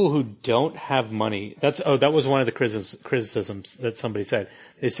that people who don't have money, that was one of the criticisms that somebody said.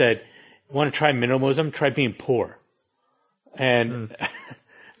 They said, want to try minimalism? Try being poor. And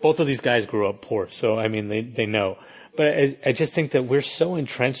both of these guys grew up poor, so I mean, they know. But I just think that we're so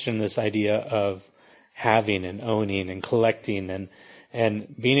entrenched in this idea of having and owning and collecting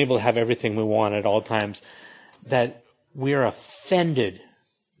and being able to have everything we want at all times, that we are offended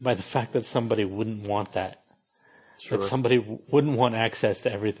by the fact that somebody wouldn't want that. Sure. That somebody wouldn't want access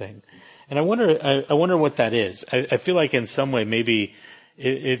to everything. And I wonder what that is. I feel like in some way maybe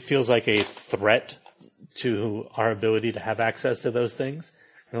it feels like a threat to our ability to have access to those things.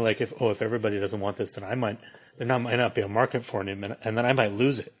 And like if everybody doesn't want this, then there might not be a market for it, and then I might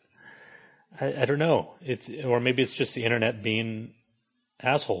lose it. I don't know. Or maybe it's just the internet being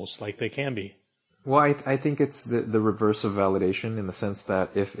assholes, like they can be. Well, I think it's the reverse of validation, in the sense that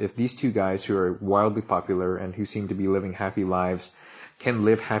if these two guys who are wildly popular and who seem to be living happy lives can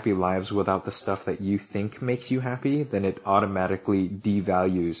live happy lives without the stuff that you think makes you happy, then it automatically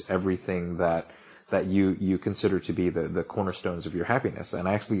devalues everything that you consider to be the cornerstones of your happiness. And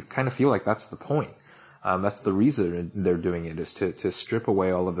I actually kind of feel like that's the point. That's the reason they're doing it, is to strip away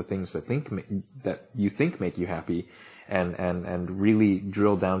all of the things that you think make you happy, and really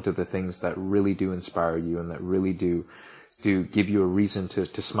drill down to the things that really do inspire you and that really do give you a reason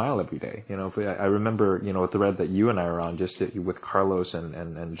to smile every day. I remember, a thread that you and I are on just with Carlos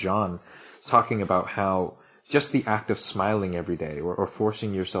and John, talking about how just the act of smiling every day or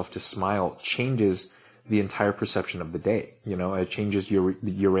forcing yourself to smile changes the entire perception of the day. It changes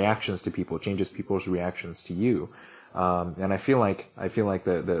your reactions to people, changes people's reactions to you. And I feel like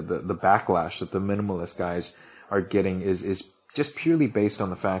the backlash that the minimalist guys are getting is just purely based on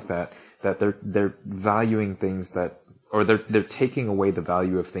the fact that they're valuing things or they're taking away the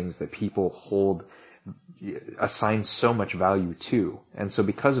value of things that people assign so much value to. And so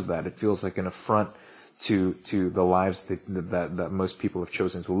because of that, it feels like an affront to the lives that most people have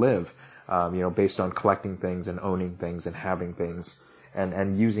chosen to live, based on collecting things and owning things and having things,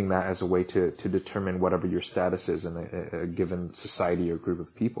 and using that as a way to determine whatever your status is in a given society or group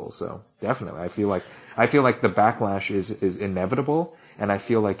of people. So definitely, I feel like the backlash is inevitable, and I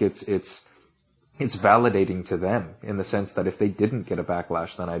feel like it's validating to them, in the sense that if they didn't get a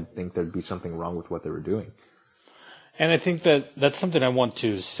backlash, then I'd think there'd be something wrong with what they were doing. And I think that's something I want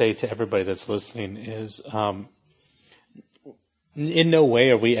to say to everybody that's listening is, in no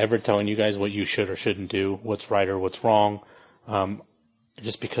way are we ever telling you guys what you should or shouldn't do, what's right or what's wrong.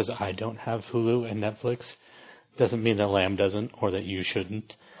 Just because I don't have Hulu and Netflix doesn't mean that Lamb doesn't, or that you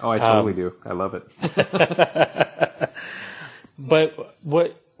shouldn't. Oh, I totally do. I love it. But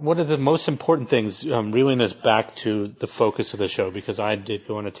what are the most important things, reeling this back to the focus of the show, because I did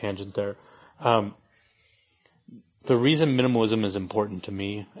go on a tangent there. The reason minimalism is important to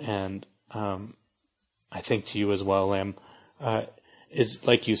me, and I think to you as well, Lam, is,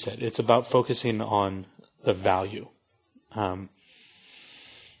 like you said, it's about focusing on the value.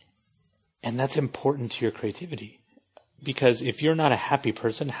 And that's important to your creativity. Because if you're not a happy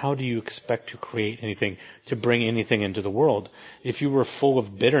person, how do you expect to create anything, to bring anything into the world? If you were full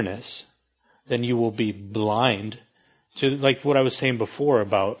of bitterness, then you will be blind to, like what I was saying before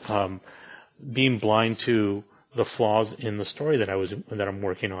about being blind to the flaws in the story that I'm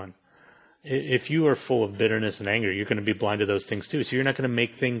working on. If you are full of bitterness and anger, you're going to be blind to those things too. So you're not going to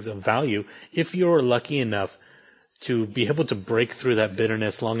make things of value if you're lucky enough to be able to break through that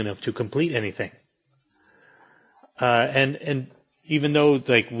bitterness long enough to complete anything. And even though,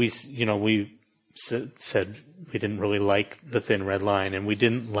 like, we said we didn't really like The Thin Red Line, and we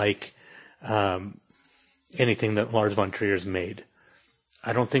didn't like anything that Lars von Trier's made,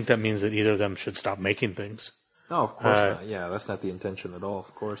 I don't think that means that either of them should stop making things. No, of course not. Yeah, that's not the intention at all.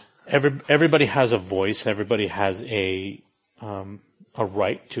 Of course. Everybody has a voice. Everybody has a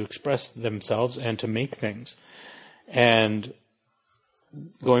right to express themselves and to make things. And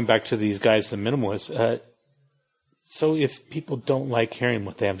going back to these guys, the minimalists. So if people don't like hearing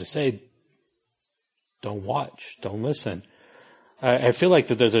what they have to say, don't watch, don't listen. I feel like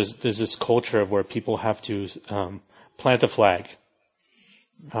that there's this culture of where people have to plant a flag.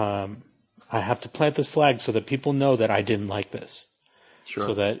 I have to plant this flag so that people know that I didn't like this.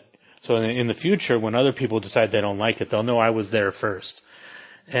 Sure. So in the future, when other people decide they don't like it, they'll know I was there first.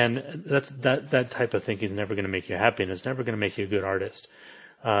 And that type of thinking is never going to make you happy, and it's never going to make you a good artist.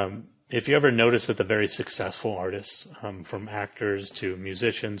 If you ever notice that the very successful artists, from actors to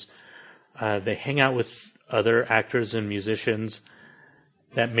musicians, they hang out with other actors and musicians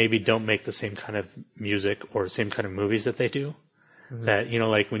that maybe don't make the same kind of music or same kind of movies that they do. Mm-hmm. That,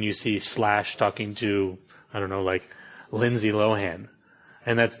 like when you see Slash talking to, I don't know, like Lindsay Lohan.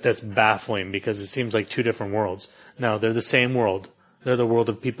 And that's baffling because it seems like two different worlds. No, they're the same world. They're the world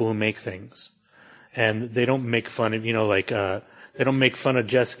of people who make things. And they don't make fun of, they don't make fun of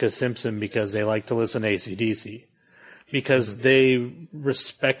Jessica Simpson because they like to listen to AC/DC. Because they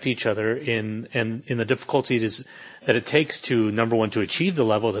respect each other in the difficulties that it takes to, number one, to achieve the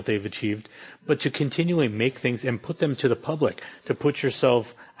level that they've achieved, but to continually make things and put them to the public, to put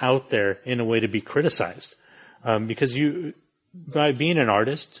yourself out there in a way to be criticized. Because by being an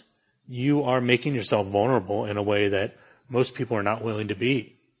artist, you are making yourself vulnerable in a way that most people are not willing to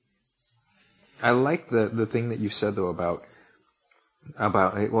be. I like the thing that you said, though, about,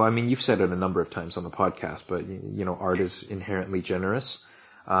 well, I mean, you've said it a number of times on the podcast, but, art is inherently generous.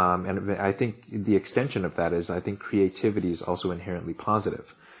 And I think the extension of that is, I think creativity is also inherently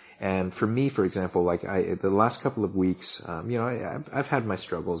positive. And for me, for example, like the last couple of weeks, I've had my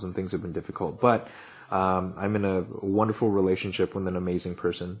struggles and things have been difficult, but I'm in a wonderful relationship with an amazing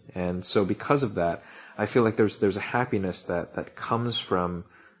person. And so because of that, I feel like there's a happiness that comes from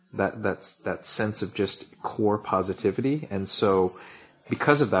that sense of just core positivity. And so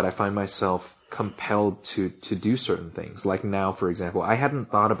because of that, I find myself compelled to do certain things. Like now, for example, I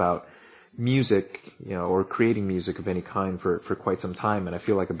hadn't thought about music, or creating music of any kind for quite some time. And I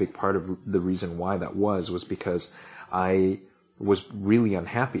feel like a big part of the reason why that was because I was really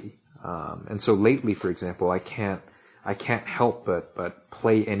unhappy. And so lately, for example, I can't help but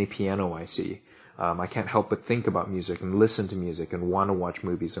play any piano I see. I can't help but think about music and listen to music and want to watch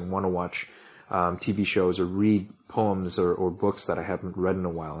movies and want to watch TV shows or read poems or books that I haven't read in a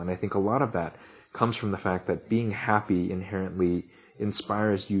while. And I think a lot of that comes from the fact that being happy inherently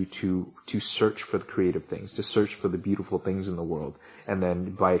inspires you to search for the creative things, to search for the beautiful things in the world, and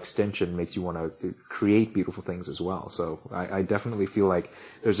then by extension makes you want to create beautiful things as well. So I definitely feel like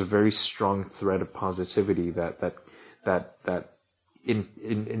there's a very strong thread of positivity that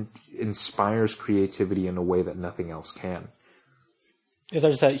inspires creativity in a way that nothing else can. Yeah,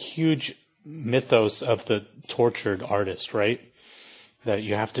 there's that huge mythos of the tortured artist, right? That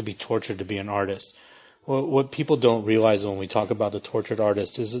you have to be tortured to be an artist. Well, what people don't realize when we talk about the tortured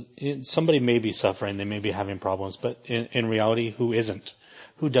artist is somebody may be suffering, they may be having problems, but in reality, who isn't?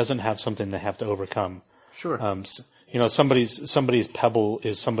 Who doesn't have something they have to overcome? Sure. Somebody's pebble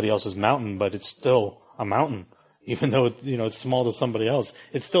is somebody else's mountain, but it's still a mountain. Even though, it's small to somebody else,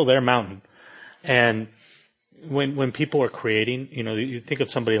 it's still their mountain. And when people are creating, you think of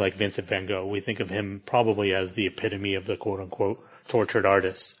somebody like Vincent van Gogh, we think of him probably as the epitome of the quote-unquote tortured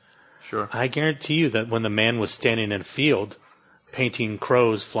artist. Sure. I guarantee you that when the man was standing in a field painting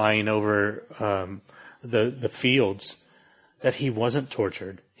crows flying over the fields, that he wasn't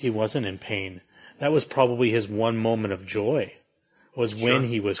tortured. He wasn't in pain. That was probably his one moment of joy, was when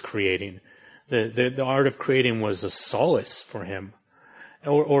he was creating. The art of creating was a solace for him.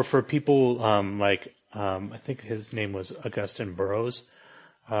 Or for people like, I think his name was Augustin Burroughs,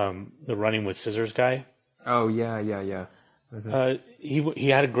 the Running with Scissors guy. Oh, yeah. Mm-hmm. He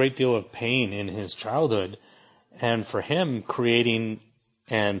had a great deal of pain in his childhood, and for him, creating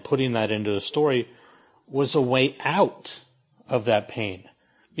and putting that into the story was a way out of that pain,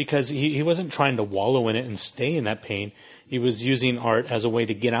 because he wasn't trying to wallow in it and stay in that pain. He was using art as a way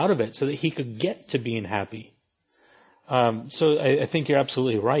to get out of it so that he could get to being happy. So I think you're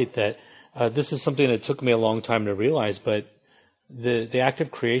absolutely right that this is something that took me a long time to realize, but the act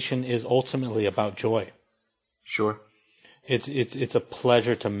of creation is ultimately about joy. Sure. It's a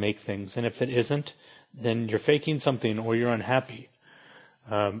pleasure to make things, and if it isn't, then you're faking something or you're unhappy.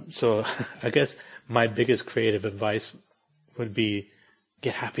 So I guess my biggest creative advice would be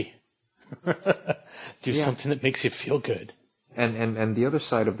get happy. Do something that makes you feel good. And the other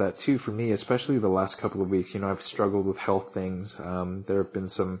side of that too, for me, especially the last couple of weeks, I've struggled with health things. There have been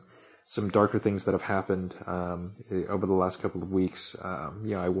some darker things that have happened over the last couple of weeks.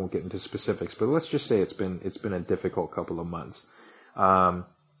 I won't get into specifics, but let's just say it's been a difficult couple of months.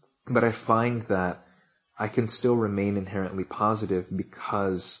 But I find that I can still remain inherently positive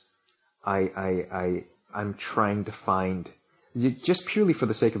because I'm trying to find, just purely for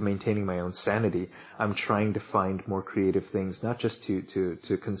the sake of maintaining my own sanity, I'm trying to find more creative things, not just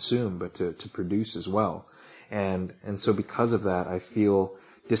to consume, but to produce as well. And so because of that, I feel,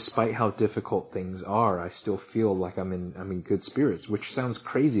 despite how difficult things are, I still feel like I'm in good spirits, which sounds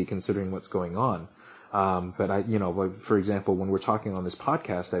crazy considering what's going on. But like, for example, when we're talking on this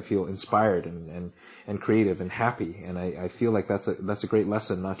podcast, I feel inspired and creative and happy. And I feel like that's a great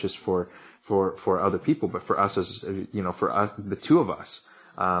lesson, not just for other people, but for us as, for us, the two of us.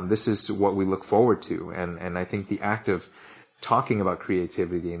 This is what we look forward to. And I think the act of talking about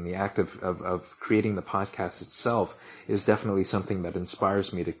creativity and the act of creating the podcast itself is definitely something that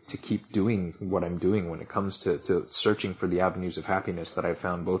inspires me to keep doing what I'm doing when it comes to searching for the avenues of happiness that I've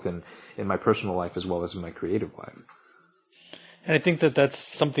found both in my personal life as well as in my creative life. And I think that that's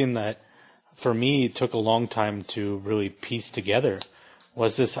something that, for me, took a long time to really piece together,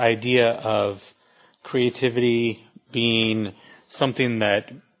 was this idea of creativity being something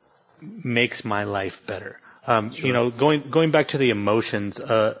that makes my life better. Sure. Going back to the emotions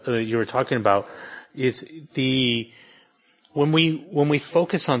you were talking about, is when we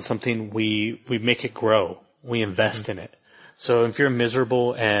focus on something, we make it grow. We invest in it. So if you're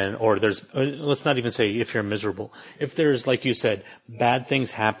miserable let's not even say if you're miserable. If there's, like you said, bad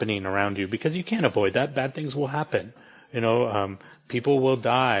things happening around you, because you can't avoid that, bad things will happen. People will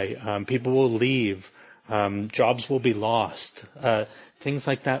die. People will leave. Jobs will be lost. Things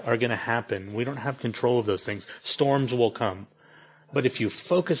like that are going to happen. We don't have control of those things. Storms will come. But if you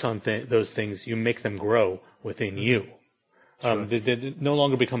focus on those things, you make them grow within you. Sure. They no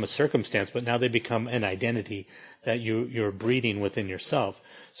longer become a circumstance, but now they become an identity that you're breeding within yourself.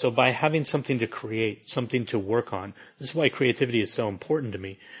 So by having something to create, something to work on, this is why creativity is so important to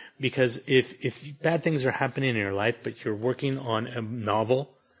me. Because if bad things are happening in your life, but you're working on a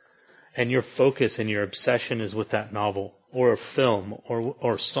novel, and your focus and your obsession is with that novel, or a film,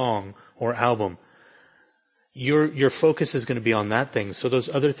 or song, or album, your focus is going to be on that thing. So those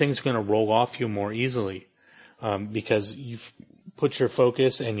other things are going to roll off you more easily. Because you've put your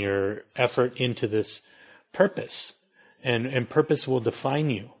focus and your effort into this purpose, and purpose will define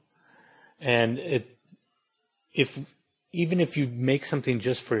you. And even if you make something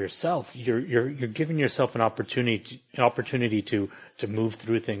just for yourself, you're giving yourself an opportunity to move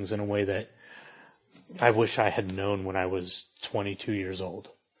through things in a way that I wish I had known when I was 22 years old.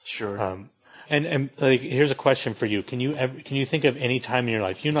 Sure. And like, here's a question for you. Can you think of any time in your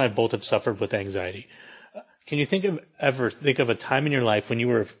life? You and I both have suffered with anxiety. Can you think of a time in your life when you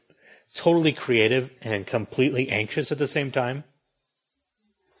were totally creative and completely anxious at the same time?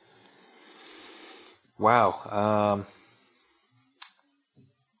 Wow.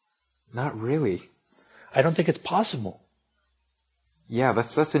 Not really. I don't think it's possible. Yeah,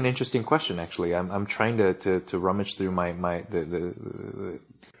 that's an interesting question, actually. I'm trying to rummage through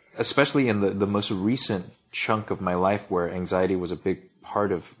especially in the most recent chunk of my life where anxiety was a big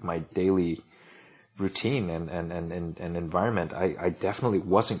part of my daily routine and environment. I definitely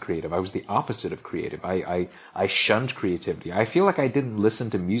wasn't creative. I was the opposite of creative. I shunned creativity. I feel like I didn't listen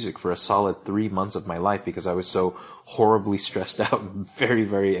to music for a solid 3 months of my life because I was so horribly stressed out and very,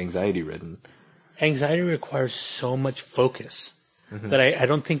 very anxiety ridden. Anxiety requires so much focus that I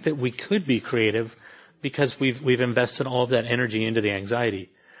don't think that we could be creative because we've invested all of that energy into the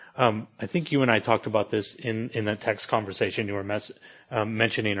anxiety. I think you and I talked about this in that text conversation you were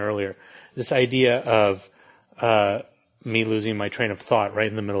mentioning earlier. This idea of me losing my train of thought right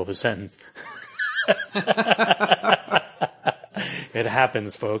in the middle of a sentence. It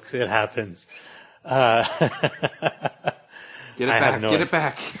happens, folks. It happens. Get it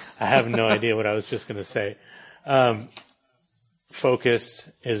back. I have no idea what I was just going to say. Focus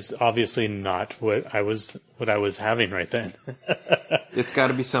is obviously not what I was having right then. It's got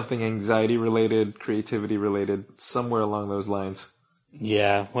to be something anxiety related, creativity related, somewhere along those lines.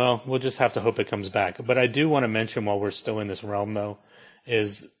 Yeah, well, we'll just have to hope it comes back. But I do want to mention, while we're still in this realm, though,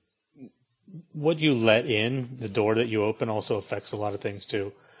 is what you let in, the door that you open, also affects a lot of things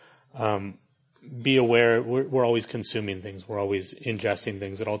too. Be aware, we're always consuming things. We're always ingesting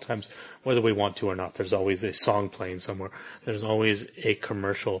things at all times, whether we want to or not. There's always a song playing somewhere. There's always a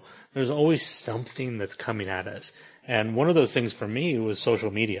commercial. There's always something that's coming at us. And one of those things for me was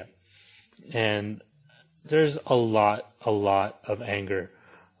social media. And there's a lot of anger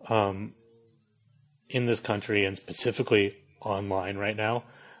in this country, and specifically online right now,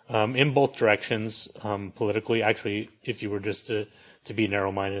 in both directions, politically. Actually, if you were just to be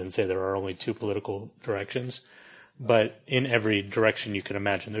narrow-minded and say there are only two political directions, but in every direction you can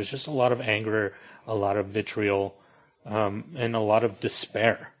imagine, there's just a lot of anger, a lot of vitriol, and a lot of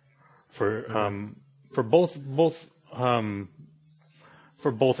despair for both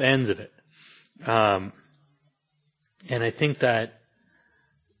ends of it. And I think that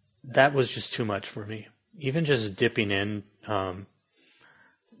was just too much for me. Even just dipping in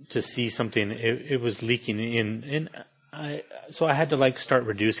to see something, it was leaking in. So I had to start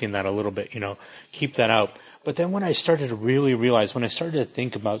reducing that a little bit, keep that out. But then when I started to really realize, when I started to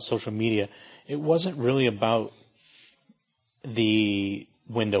think about social media, it wasn't really about the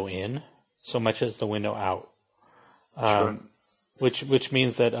window in so much as the window out. Sure. Which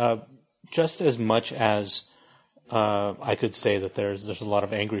means that just as much as I could say that there's a lot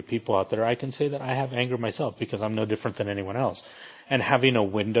of angry people out there, I can say that I have anger myself because I'm no different than anyone else. And having a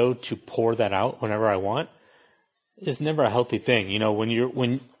window to pour that out whenever I want is never a healthy thing.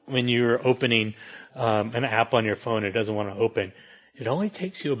 When you're opening an app on your phone, it doesn't want to open. It only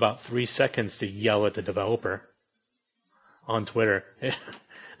takes you about 3 seconds to yell at the developer on Twitter.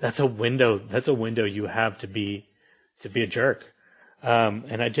 That's a window. That's a window you have to be a jerk.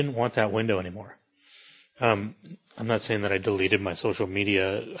 And I didn't want that window anymore. I'm not saying that I deleted my social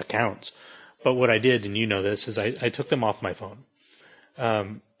media accounts, but what I did, and you know this, is I took them off my phone.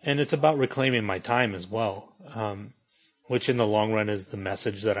 And it's about reclaiming my time as well, which in the long run is the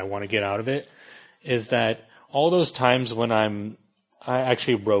message that I want to get out of it, is that all those times when I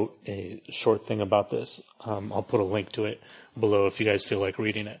actually wrote a short thing about this. I'll put a link to it below if you guys feel like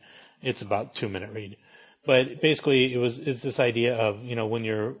reading it. It's about 2-minute read. But basically it's this idea of, when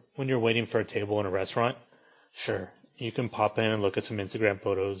you're waiting for a table in a restaurant, sure, you can pop in and look at some Instagram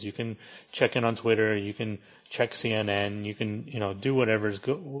photos. You can check in on Twitter. You can check CNN. You can, do whatever's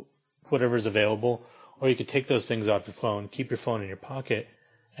available. Or you could take those things off your phone, keep your phone in your pocket,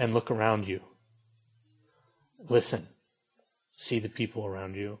 and look around you. Listen. See the people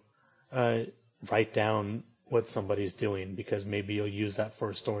around you. Write down what somebody's doing because maybe you'll use that for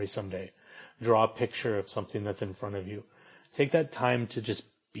a story someday. Draw a picture of something that's in front of you. Take that time to just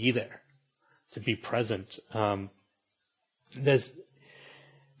be there, to be present. There's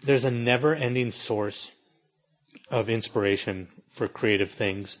a never-ending source of inspiration for creative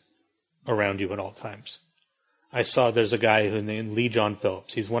things around you at all times. I saw there's a guy named Lee John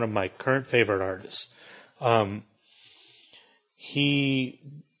Phillips. He's one of my current favorite artists.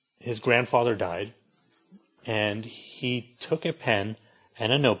 His grandfather died, and he took a pen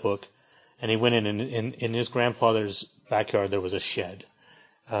and a notebook, and he went in his grandfather's backyard. There was a shed,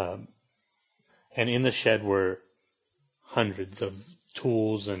 and in the shed were hundreds of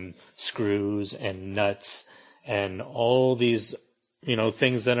tools and screws and nuts and all these,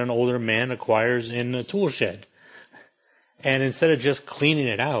 things that an older man acquires in a tool shed. And instead of just cleaning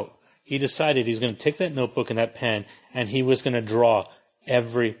it out, he decided he was going to take that notebook and that pen, and he was going to draw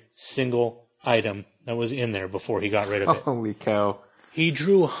every single item that was in there before he got rid of it. Holy cow. He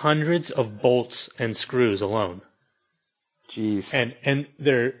drew hundreds of bolts and screws alone. Jeez. And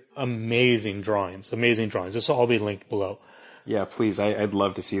they're amazing drawings. This will all be linked below. Yeah, please. I'd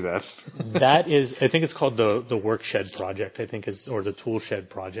love to see that. That is, I think it's called the Workshed Project, or the Tool Shed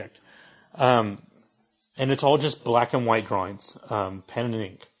Project. And it's all just black and white drawings, pen and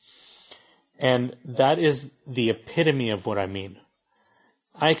ink. And that is the epitome of what I mean.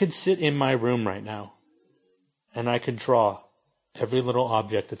 I could sit in my room right now, and I could draw every little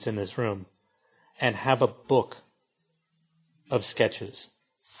object that's in this room, and have a book of sketches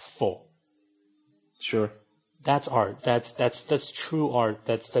full. Sure. That's art. That's true art.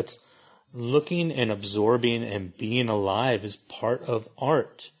 That's looking and absorbing and being alive is part of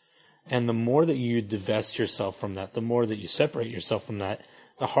art. And the more that you divest yourself from that, the more that you separate yourself from that,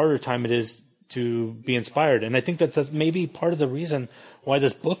 the harder time it is to be inspired. And I think that's maybe part of the reason why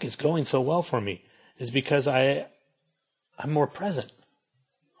this book is going so well for me, is because I'm more present.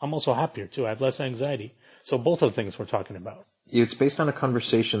 I'm also happier too. I have less anxiety. So both of the things we're talking about. It's based on a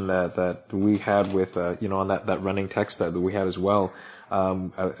conversation that we had with, on that running text that we had as well,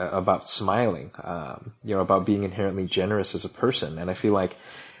 about smiling, about being inherently generous as a person. And I feel like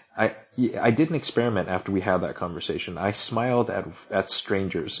I did an experiment after we had that conversation. I smiled at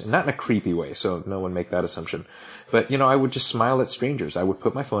strangers, and not in a creepy way, so no one make that assumption. But, I would just smile at strangers. I would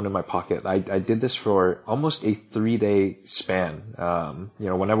put my phone in my pocket. I did this for almost a 3-day span.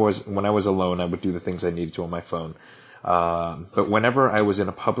 When I was alone, I would do the things I needed to on my phone. But whenever I was in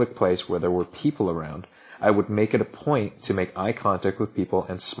a public place where there were people around, I would make it a point to make eye contact with people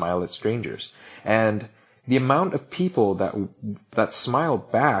and smile at strangers. And the amount of people that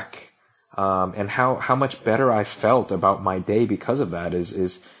smiled back, and how much better I felt about my day because of that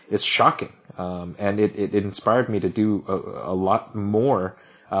is shocking. And it inspired me to do a lot more,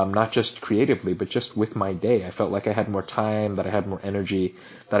 not just creatively, but just with my day. I felt like I had more time, that I had more energy,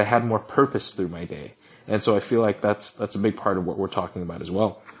 that I had more purpose through my day. And so I feel like that's a big part of what we're talking about as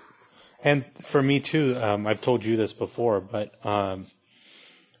well. And for me too, I've told you this before, but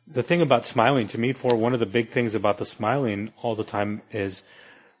the thing about smiling, to me, one of the big things about the smiling all the time is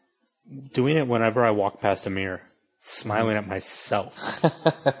doing it whenever I walk past a mirror, smiling at myself.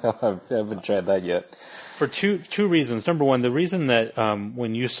 I haven't tried that yet. For two reasons. Number one, the reason that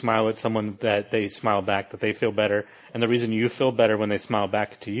when you smile at someone that they smile back, that they feel better, and the reason you feel better when they smile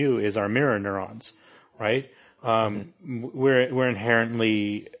back to you is our mirror neurons, right? We're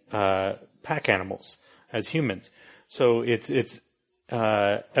inherently pack animals as humans, so it's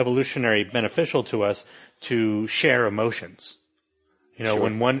evolutionary beneficial to us to share emotions. You know, Sure.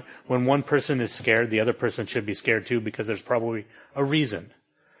 when one person is scared, the other person should be scared too, because there's probably a reason.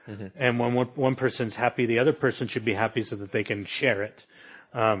 Mm-hmm. And when one person's happy, the other person should be happy so that they can share it.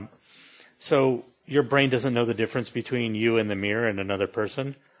 So your brain doesn't know the difference between you and the mirror and another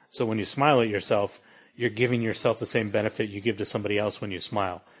person. So when you smile at yourself, you're giving yourself the same benefit you give to somebody else when you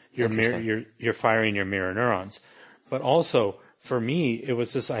smile. You're firing your mirror neurons. But also, for me, it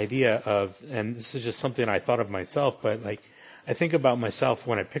was this idea of, and this is just something I thought of myself, but like, I think about myself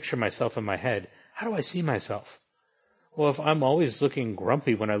when I picture myself in my head. How do I see myself? Well, if I'm always looking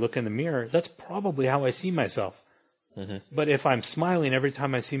grumpy when I look in the mirror, that's probably how I see myself. Mm-hmm. But if I'm smiling every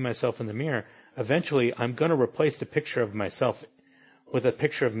time I see myself in the mirror, eventually I'm going to replace the picture of myself with a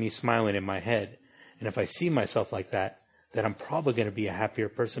picture of me smiling in my head. And if I see myself like that, then I'm probably going to be a happier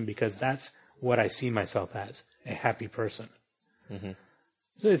person, because that's what I see myself as, a happy person. Mm-hmm.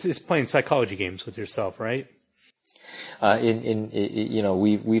 So it's playing psychology games with yourself, right?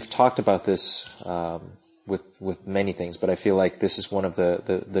 We've talked about this with many things, but I feel like this is one of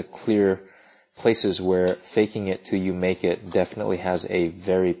the clear places where faking it till you make it definitely has a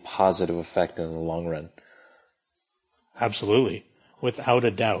very positive effect in the long run. Absolutely, without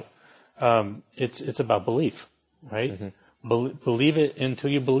a doubt. It's about belief, right? Mm-hmm. Believe it until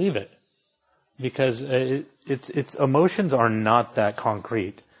you believe it, because it's emotions are not that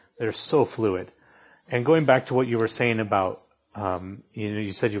concrete; they're so fluid. And going back to what you were saying about,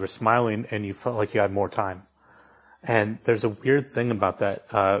 you said you were smiling and you felt like you had more time. And there's a weird thing about that.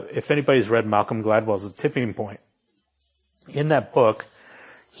 If anybody's read Malcolm Gladwell's The Tipping Point, in that book,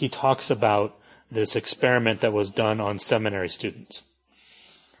 he talks about this experiment that was done on seminary students.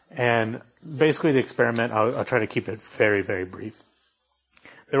 And basically the experiment, I'll try to keep it very, very brief.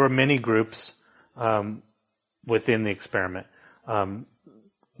 There were many groups within the experiment.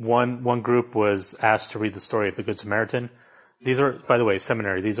 One group was asked to read the story of the Good Samaritan. These are, by the way,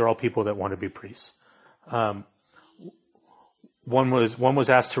 seminary. These are all people that want to be priests. One group was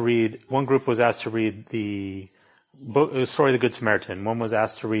asked to read the story of the Good Samaritan. One was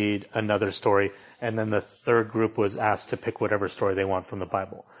asked to read another story, and then the third group was asked to pick whatever story they want from the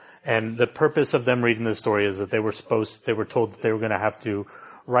Bible. And the purpose of them reading the story is that they were told that they were going to have to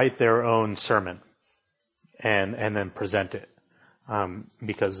write their own sermon and then present it.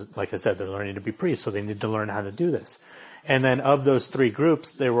 Because, like I said, they're learning to be priests, so they need to learn how to do this. And then of those three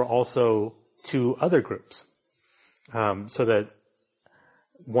groups, there were also two other groups. So that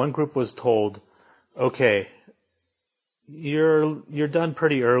one group was told, okay, you're done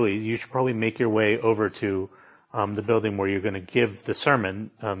pretty early. You should probably make your way over to the building where you're going to give the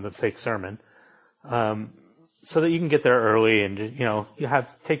sermon, the fake sermon, so that you can get there early and,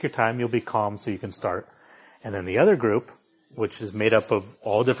 take your time. You'll be calm so you can start. And then the other group, which is made up of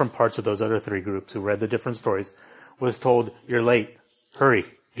all different parts of those other three groups who read the different stories, was told, you're late. Hurry.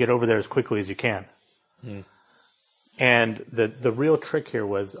 Get over there as quickly as you can. Mm. And the real trick here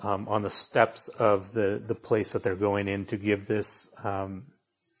was on the steps of the place that they're going in to give this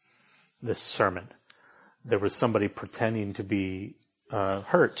sermon. There was somebody pretending to be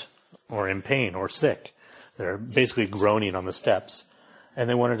hurt or in pain or sick. They're basically groaning on the steps. And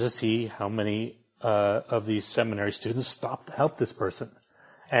they wanted to see how many of these seminary students stopped to help this person,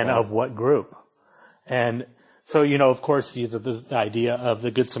 and wow. Of what group. And so, of course, the idea of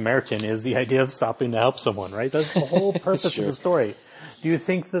the Good Samaritan is the idea of stopping to help someone, right? That's the whole purpose Sure. of the story. Do you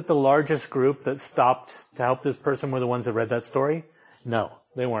think that the largest group that stopped to help this person were the ones that read that story? No,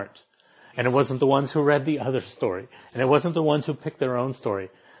 they weren't. And it wasn't the ones who read the other story. And it wasn't the ones who picked their own story.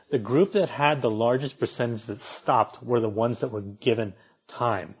 The group that had the largest percentage that stopped were the ones that were given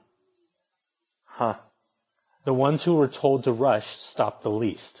time. Huh. The ones who were told to rush stopped the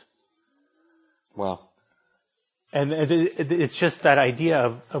least. Well, and it's just that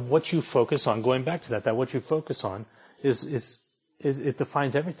idea of what you focus on. Going back to that what you focus on is it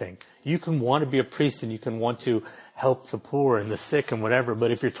defines everything. You can want to be a priest and you can want to help the poor and the sick and whatever,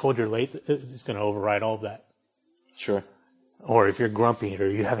 but if you're told you're late, it's going to override all of that. Sure. Or if you're grumpy or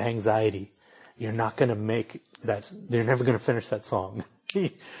you have anxiety, you're not going to make that. You're never going to finish that song.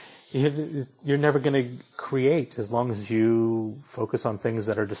 You're never going to create as long as you focus on things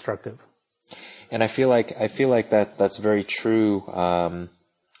that are destructive. And I feel like that's very true.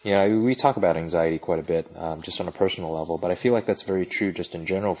 We talk about anxiety quite a bit, just on a personal level, but I feel like that's very true just in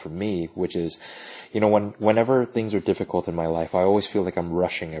general for me, which is, whenever things are difficult in my life, I always feel like I'm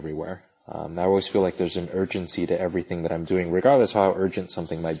rushing everywhere. I always feel like there's an urgency to everything that I'm doing, regardless of how urgent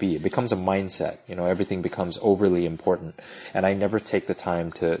something might be. It becomes a mindset. Everything becomes overly important. And I never take the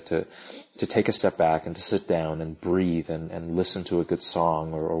time to take a step back and to sit down and breathe and listen to a good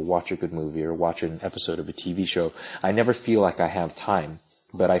song or watch a good movie or watch an episode of a TV show. I never feel like I have time.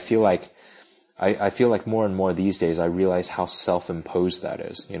 But I feel like more and more these days I realize how self-imposed that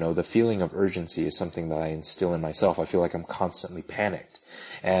is. The feeling of urgency is something that I instill in myself. I feel like I'm constantly panicked.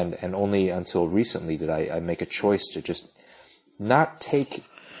 And only until recently did I make a choice to just not take,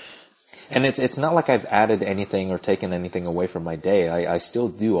 and it's not like I've added anything or taken anything away from my day. I still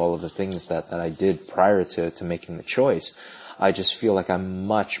do all of the things that I did prior to making the choice. I just feel like I'm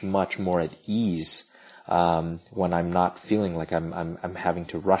much, much more at ease when I'm not feeling like I'm having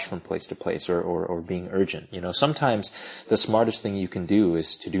to rush from place to place or being urgent. Sometimes the smartest thing you can do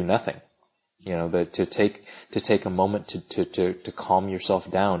is to do nothing. To take a moment to calm yourself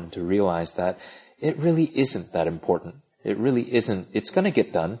down and to realize that it really isn't that important. It really isn't. It's going to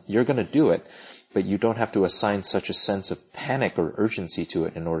get done. You're going to do it, but you don't have to assign such a sense of panic or urgency to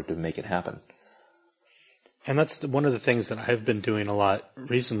it in order to make it happen. And that's one of the things that I've been doing a lot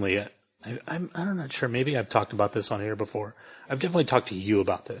recently. I'm not sure. Maybe I've talked about this on here before. I've definitely talked to you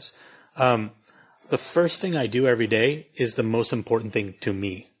about this. The first thing I do every day is the most important thing to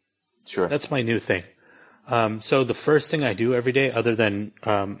me. Sure. That's my new thing. So the first thing I do every day, other than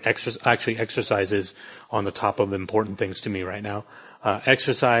exercise is on the top of important things to me right now.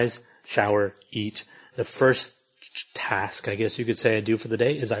 Exercise, shower, eat. The first task, I guess you could say, I do for the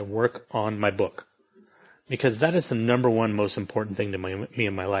day is I work on my book. Because that is the number one most important thing to me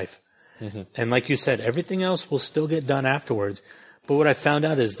in my life. Mm-hmm. And like you said, everything else will still get done afterwards. But what I found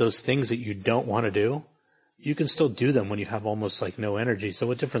out is those things that you don't want to do, you can still do them when you have almost like no energy. So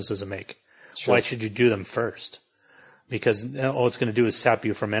what difference does it make? Sure. Why should you do them first? Because all it's going to do is sap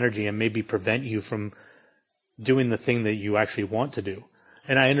you from energy and maybe prevent you from doing the thing that you actually want to do.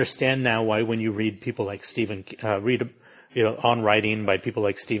 And I understand now why when you read people like on writing by people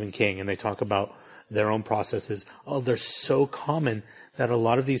like Stephen King and they talk about their own processes, they're so common that a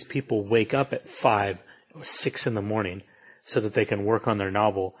lot of these people wake up at 5 or 6 in the morning so that they can work on their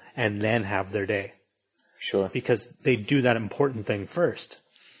novel and then have their day. Sure. Because they do that important thing first.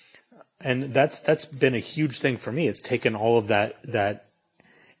 And that's been a huge thing for me. It's taken all of that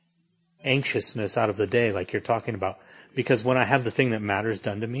anxiousness out of the day, like you're talking about. Because when I have the thing that matters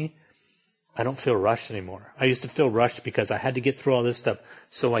done to me, I don't feel rushed anymore. I used to feel rushed because I had to get through all this stuff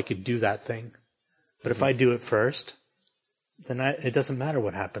so I could do that thing. But if I do it first, then it doesn't matter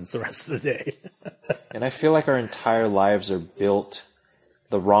what happens the rest of the day. And I feel like our entire lives are built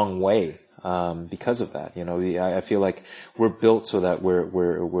the wrong way. Because of that, I feel like we're built so that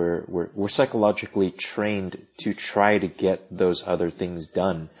we're psychologically trained to try to get those other things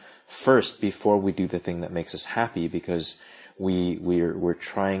done first before we do the thing that makes us happy, because we're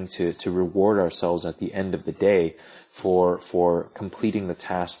trying to reward ourselves at the end of the day for completing the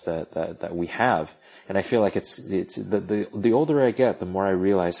tasks that we have. And I feel like it's the older I get, the more I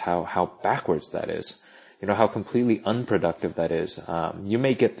realize how backwards that is. How completely unproductive that is. You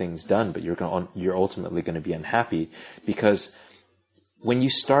may get things done, but you're ultimately going to be unhappy, because when you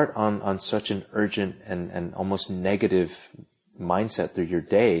start on such an urgent and almost negative mindset through your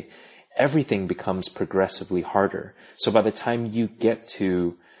day, everything becomes progressively harder. So by the time you get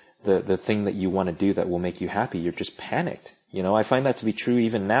to the thing that you want to do that will make you happy, you're just panicked. I find that to be true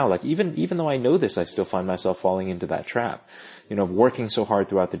even now. Like even though I know this, I still find myself falling into that trap. Of working so hard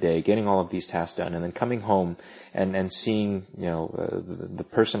throughout the day, getting all of these tasks done, and then coming home and seeing, the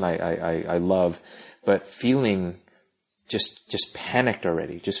person I love, but feeling just panicked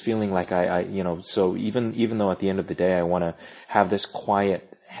already, just feeling like so even though at the end of the day I want to have this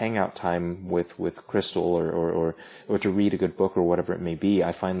quiet hangout time with Crystal or to read a good book or whatever it may be,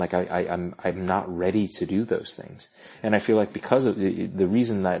 I find like I'm not ready to do those things. And I feel like because of the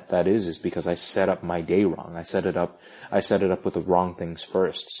reason that is because I set up my day wrong. I set it up with the wrong things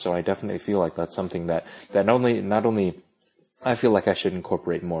first. So I definitely feel like that's something that not only I feel like I should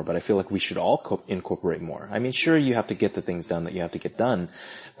incorporate more, but I feel like we should all incorporate more. I mean, sure, you have to get the things done that you have to get done,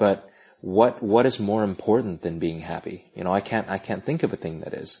 but what is more important than being happy? You know, I can't think of a thing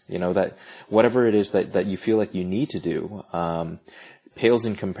that is. You know, that whatever it is that you feel like you need to do, pales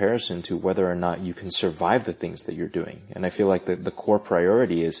in comparison to whether or not you can survive the things that you're doing. And I feel like the core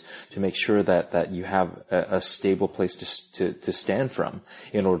priority is to make sure that you have a stable place to stand from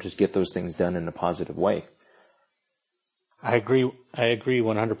in order to get those things done in a positive way. I agree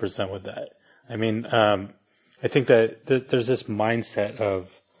 100% with that. I mean, I think that there's this mindset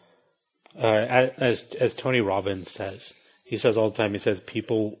of, as Tony Robbins says, he says all the time, he says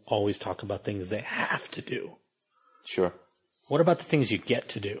people always talk about things they have to do. Sure. What about the things you get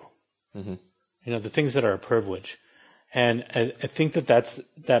to do? Mm-hmm. You know, the things that are a privilege. And I think that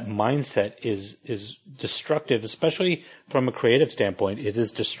mindset is destructive, especially from a creative standpoint. It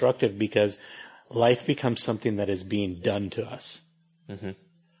is destructive because life becomes something that is being done to us, mm-hmm.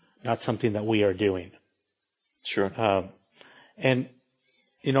 not something that we are doing. Sure. And,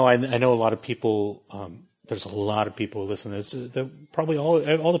 you know, I know a lot of people, there's a lot of people who listen to this. Probably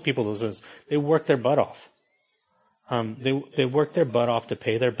all the people who listen to this, they work their butt off. They work their butt off to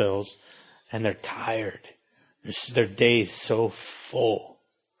pay their bills, and they're tired. Their day's so full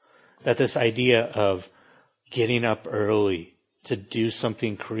that this idea of getting up early to do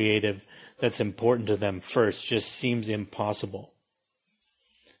something creative that's important to them first just seems impossible.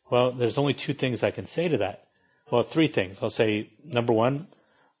 Well, there's only two things I can say to that. Well, three things. I'll say, number one,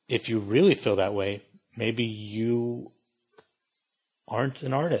 if you really feel that way, maybe you aren't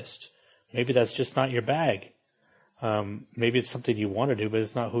an artist. Maybe that's just not your bag. Maybe it's something you want to do, but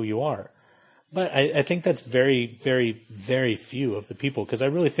it's not who you are. But I think that's very, very, very few of the people, because I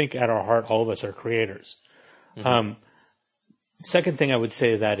really think at our heart, all of us are creators. Mm-hmm. Second thing I would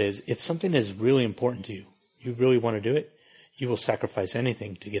say to that is, if something is really important to you, you really want to do it, you will sacrifice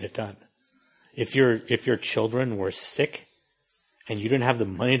anything to get it done. If your children were sick and you didn't have the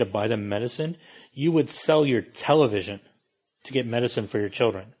money to buy them medicine, you would sell your television to get medicine for your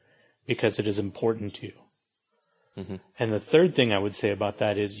children because it is important to you. Mm-hmm. And the third thing I would say about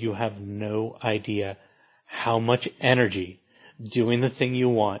that is you have no idea how much energy doing the thing you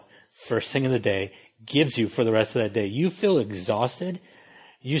want first thing in the day gives you for the rest of that day. You feel exhausted.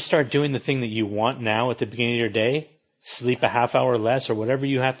 You start doing the thing that you want now at the beginning of your day, sleep a half hour less or whatever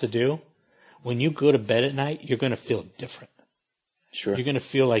you have to do. When you go to bed at night, you're going to feel different. Sure. You're going to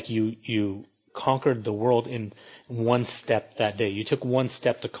feel like you conquered the world in one step that day. You took one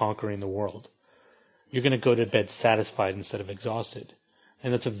step to conquering the world. You're going to go to bed satisfied instead of exhausted.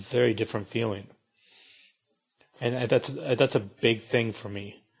 And that's a very different feeling. And that's a big thing for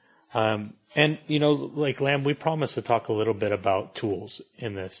me. And, you know, like Lamb, we promised to talk a little bit about tools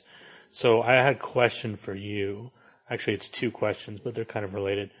in this. So I had a question for you. Actually, it's two questions, but they're kind of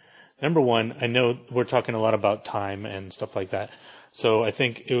related. Number one, I know we're talking a lot about time and stuff like that. So I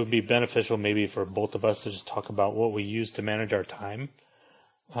think it would be beneficial maybe for both of us to just talk about what we use to manage our time.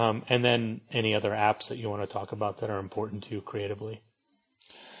 And then any other apps that you want to talk about that are important to you creatively.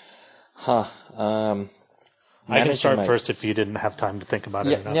 I can start first if you didn't have time to think about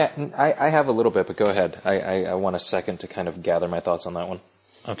it enough. Yeah, I have a little bit, but go ahead. I want a second to kind of gather my thoughts on that one.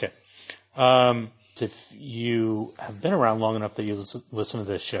 Okay. If you have been around long enough that you listen to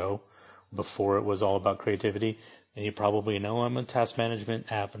this show before it was all about creativity, then you probably know I'm a task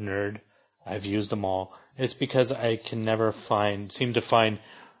management app nerd. I've used them all. It's because I can never seem to find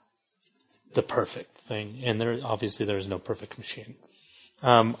the perfect thing. And there is no perfect machine.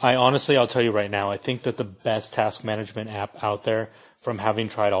 I'll tell you right now, I think that the best task management app out there, from having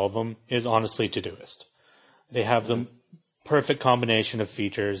tried all of them, is honestly Todoist. They have the perfect combination of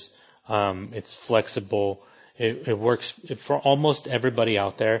features. It's flexible. It works for almost everybody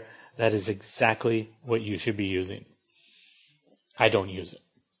out there. That is exactly what you should be using. I don't use it.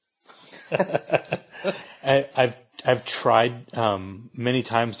 I've tried many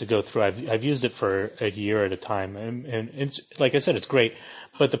times to go through. I've used it for a year at a time, and it's, like I said, it's great.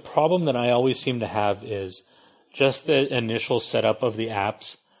 But the problem that I always seem to have is just the initial setup of the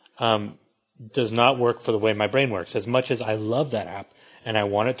apps does not work for the way my brain works. As much as I love that app and I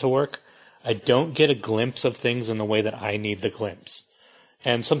want it to work, I don't get a glimpse of things in the way that I need the glimpse.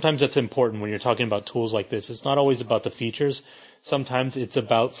 And sometimes that's important when you're talking about tools like this. It's not always about the features. Sometimes it's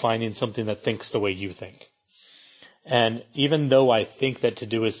about finding something that thinks the way you think. And even though I think that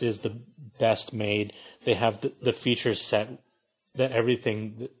Todoist is the best made, they have the features set that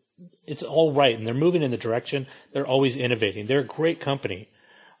everything, it's all right. And they're moving in the direction. They're always innovating. They're a great company.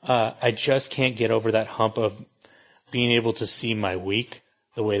 I just can't get over that hump of being able to see my week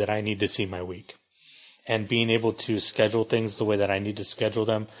the way that I need to see my week. And being able to schedule things the way that I need to schedule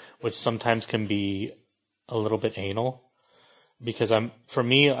them, which sometimes can be a little bit anal. Because for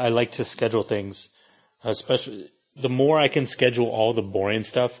me, I like to schedule things, especially the more I can schedule all the boring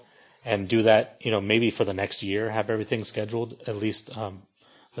stuff and do that, maybe for the next year, have everything scheduled, at least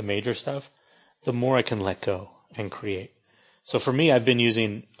the major stuff, the more I can let go and create. So for me, I've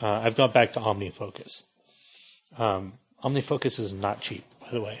gone back to OmniFocus. OmniFocus is not cheap,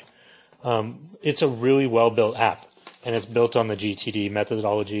 by the way. It's a really well-built app, and it's built on the GTD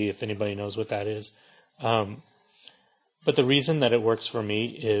methodology, if anybody knows what that is. But the reason that it works for me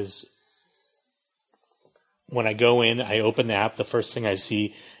is when I go in, I open the app, the first thing I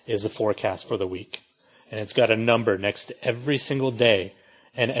see is the forecast for the week. And it's got a number next to every single day.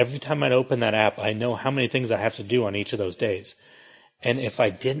 And every time I open that app, I know how many things I have to do on each of those days. And if I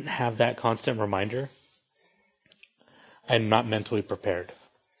didn't have that constant reminder, I'm not mentally prepared.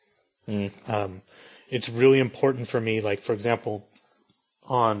 It's really important for me, like, for example,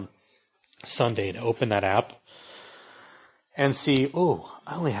 on Sunday to open that app and see,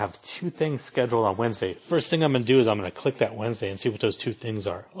 I only have 2 things scheduled on Wednesday. First thing I'm going to do is I'm going to click that Wednesday and see what those 2 things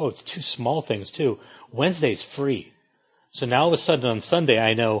are. It's 2 small things too. Wednesday's free. So now all of a sudden on Sunday,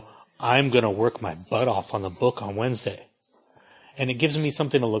 I know I'm going to work my butt off on the book on Wednesday. And it gives me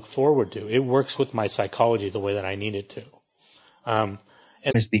something to look forward to. It works with my psychology the way that I need it to. And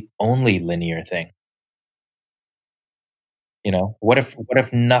it's the only linear thing. What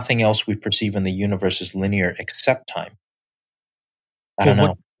if nothing else we perceive in the universe is linear except time? I don't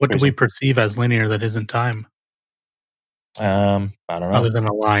know. What do we perceive as linear that isn't time? I don't know. Other than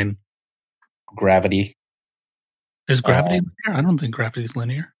a line. Gravity. Is gravity linear? I don't think gravity is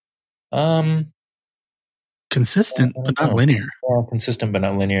linear. Consistent, but not linear. Yeah, consistent, but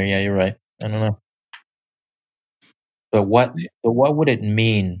not linear. Yeah, you're right. I don't know. But what would it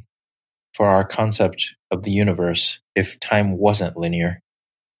mean for our concept of the universe if time wasn't linear?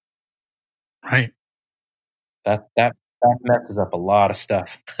 Right. That messes up a lot of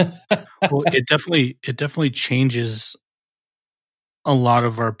stuff. Well, it definitely changes a lot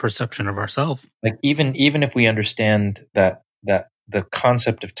of our perception of ourselves. Like even if we understand that the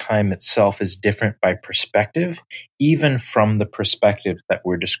concept of time itself is different by perspective, even from the perspective that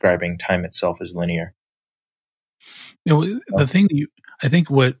we're describing, time itself is linear. The thing I think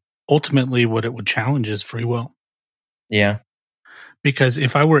what it would challenge is free will. Yeah. Because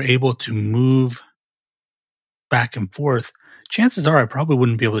if I were able to move back and forth, chances are I probably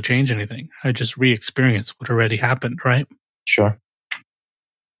wouldn't be able to change anything. I'd just re-experience what already happened, right? Sure.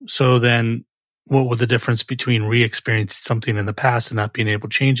 So then what would the difference between re-experiencing something in the past and not being able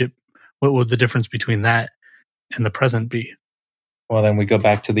to change it? What would the difference between that and the present be? Well, then we go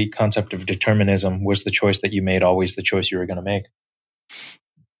back to the concept of determinism. Was the choice that you made always the choice you were going to make?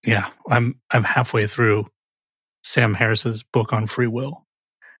 Yeah, I'm halfway through Sam Harris's book on free will.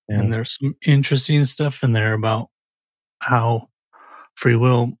 And there's some interesting stuff in there about how free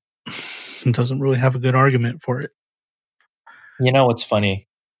will doesn't really have a good argument for it. What's funny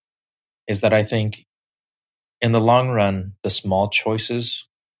is that I think in the long run, the small choices,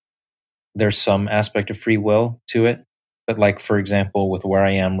 there's some aspect of free will to it. But like, for example, with where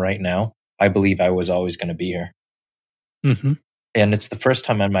I am right now, I believe I was always going to be here. Mm-hmm. And it's the first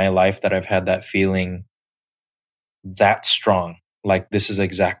time in my life that I've had that feeling that strong. Like, this is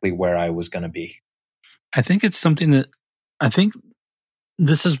exactly where I was going to be. I think it's something I think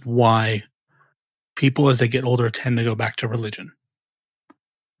this is why people, as they get older, tend to go back to religion.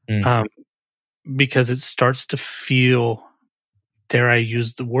 Because it starts to feel, dare I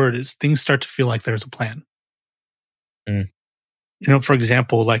use the word, is things start to feel like there's a plan. For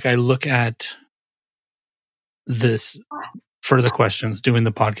example, like I look at this further questions, doing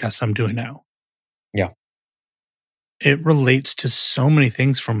the podcast I'm doing now. Yeah. It relates to so many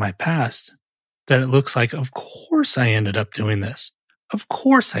things from my past that it looks like, of course I ended up doing this. Of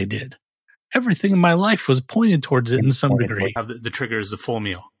course I did. Everything in my life was pointed towards it in some degree. The trigger is the full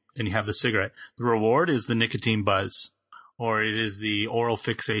meal, and you have the cigarette. The reward is the nicotine buzz, or it is the oral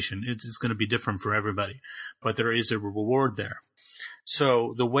fixation. It's going to be different for everybody, but there is a reward there.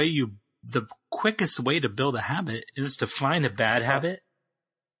 So the quickest way to build a habit is to find a bad habit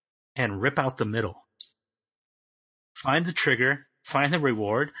and rip out the middle. Find the trigger, find the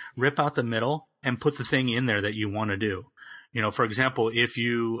reward, rip out the middle, and put the thing in there that you want to do. For example, if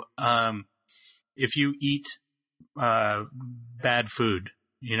you eat bad food.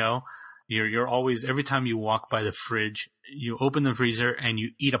 You know, you're always, every time you walk by the fridge, you open the freezer and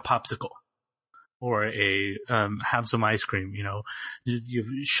you eat a popsicle or have some ice cream. You know,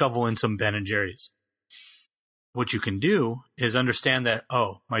 you shovel in some Ben and Jerry's. What you can do is understand that,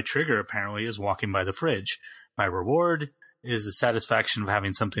 oh, my trigger apparently is walking by the fridge. My reward is the satisfaction of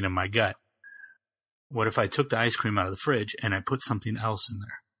having something in my gut. What if I took the ice cream out of the fridge and I put something else in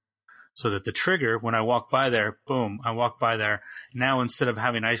there? So that the trigger, when I walk by there, boom, I walk by there. Now instead of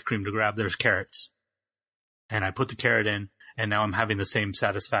having ice cream to grab, there's carrots. And I put the carrot in, and now I'm having the same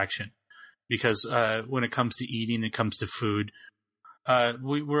satisfaction. Because when it comes to eating, it comes to food,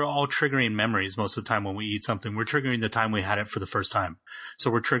 we're all triggering memories most of the time when we eat something. We're triggering the time we had it for the first time.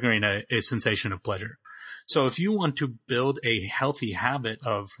 So we're triggering a sensation of pleasure. So if you want to build a healthy habit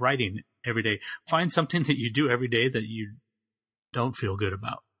of writing every day, find something that you do every day that you don't feel good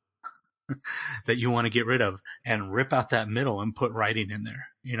about, that you want to get rid of, and rip out that middle and put writing in there.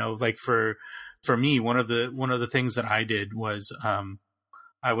 You know, like for me, one of the things that I did was,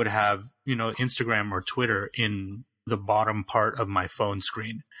 I would have, you know, Instagram or Twitter in the bottom part of my phone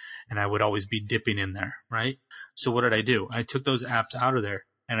screen, and I would always be dipping in there, right? So what did I do? I took those apps out of there,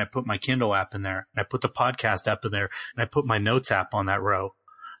 and I put my Kindle app in there, and I put the podcast app in there, and I put my notes app on that row,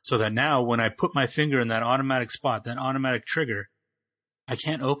 so that now when I put my finger in that automatic spot, that automatic trigger, I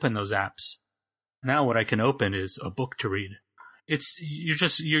can't open those apps. Now what I can open is a book to read.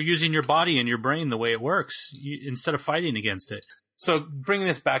 You're using your body and your brain the way it works, instead of fighting against it. So bringing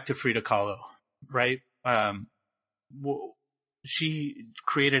this back to Frida Kahlo, right? She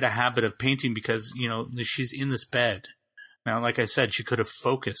created a habit of painting because, you know, she's in this bed. Now, like I said, she could have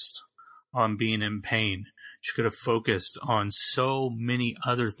focused on being in pain. She could have focused on so many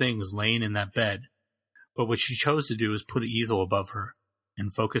other things laying in that bed. But what she chose to do is put an easel above her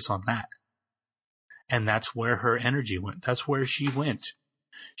and focus on that. And that's where her energy went. That's where she went.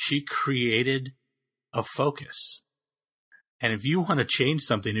 She created a focus. And if you want to change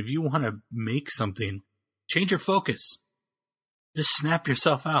something, if you want to make something, change your focus. Just snap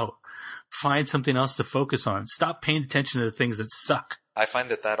yourself out. Find something else to focus on. Stop paying attention to the things that suck. I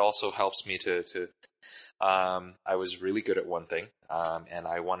find that also helps me to I was really good at one thing, and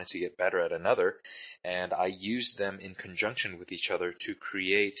I wanted to get better at another, and I used them in conjunction with each other to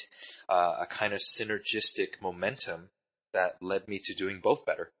create a kind of synergistic momentum that led me to doing both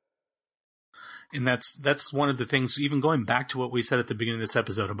better. And that's one of the things, even going back to what we said at the beginning of this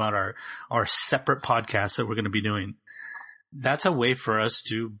episode about our separate podcasts that we're going to be doing. That's a way for us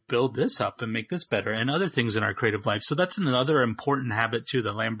to build this up and make this better and other things in our creative life. So that's another important habit too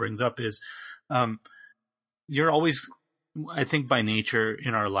that Lamb brings up is, you're always, I think by nature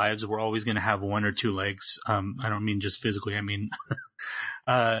in our lives, we're always going to have one or two legs. I don't mean just physically. I mean,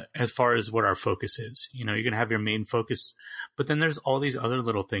 as far as what our focus is, you know, you're going to have your main focus, but then there's all these other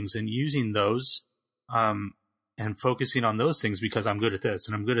little things, and using those, and focusing on those things because I'm good at this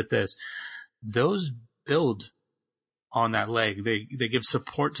and I'm good at this, those build on that leg. They give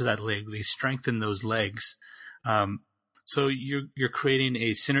support to that leg. They strengthen those legs. So you're creating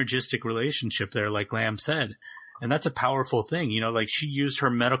a synergistic relationship there, like Lamb said. And that's a powerful thing. You know, like she used her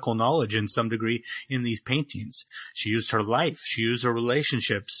medical knowledge in some degree in these paintings. She used her life. She used her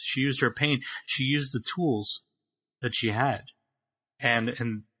relationships. She used her pain. She used the tools that she had.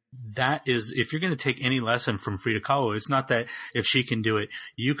 And that is, if you're going to take any lesson from Frida Kahlo, it's not that if she can do it,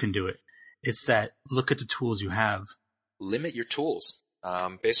 you can do it. It's that look at the tools you have. Limit your tools.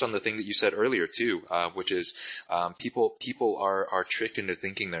 Based on the thing that you said earlier too, which is people are tricked into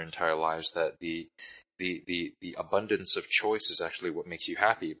thinking their entire lives that the abundance of choice is actually what makes you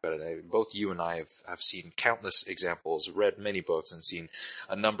happy. But both you and I have seen countless examples, read many books, and seen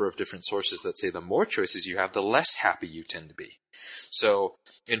a number of different sources that say the more choices you have, the less happy you tend to be. So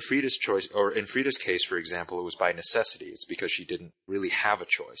in Frida's case, for example, it was by necessity. It's because she didn't really have a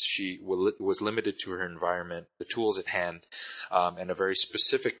choice. She was limited to her environment, the tools at hand, and a very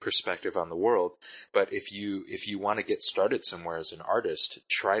specific perspective on the world. But if you want to get started somewhere as an artist,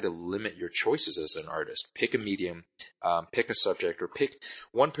 try to limit your choices as an artist. Pick a medium, pick a subject, or pick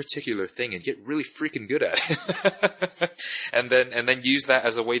one particular thing and get really freaking good at it. and then use that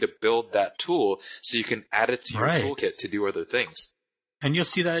as a way to build that tool so you can add it to your toolkit to do other things. And you'll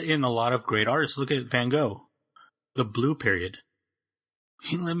see that in a lot of great artists. Look at Van Gogh, the blue period.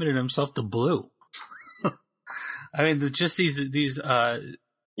 He limited himself to blue. I mean, just these. Yeah,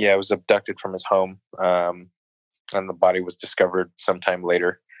 it was abducted from his home, and the body was discovered sometime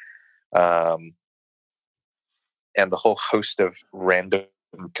later. And the whole host of random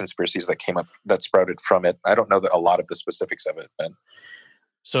conspiracies that came up that sprouted from it. I don't know that a lot of the specifics of it, but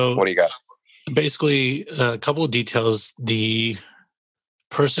so what do you got? basically, a couple of details. The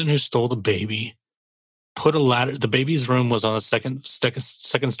person who stole the baby put a ladder. The baby's room was on a second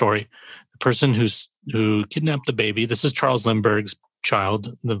story. The person who kidnapped the baby. This is Charles Lindbergh's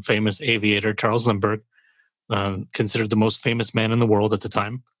child, the famous aviator Charles Lindbergh, considered the most famous man in the world at the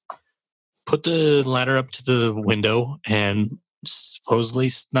time. Put the ladder up to the window and supposedly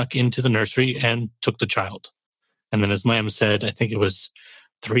snuck into the nursery and took the child. And then, as Lamb said, I think it was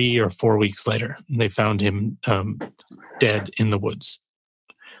 3 or 4 weeks later, they found him dead in the woods.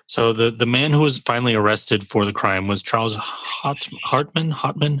 So the man who was finally arrested for the crime was Charles Hartman.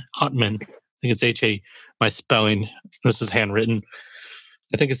 I think it's H-A, my spelling, this is handwritten.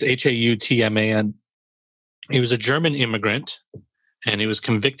 I think it's Hautman. He was a German immigrant, and he was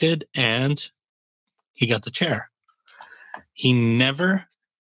convicted, and he got the chair. He never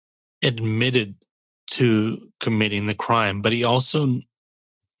admitted to committing the crime, but he also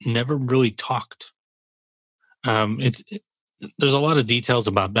never really talked. There's a lot of details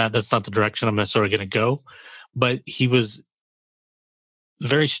about that. That's not the direction I'm necessarily going to go, but he was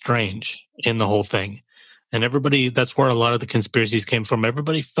very strange in the whole thing. And everybody, that's where a lot of the conspiracies came from.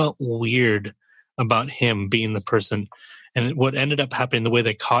 Everybody felt weird about him being the person. And what ended up happening, the way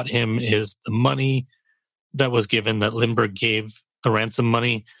they caught him, is the money that was given, that Lindbergh gave, the ransom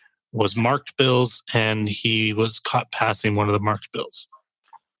money, was marked bills, and he was caught passing one of the marked bills.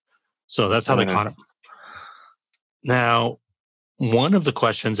 So that's how they caught him. Now, one of the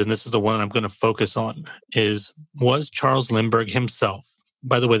questions, and this is the one I'm going to focus on, is, was Charles Lindbergh himself,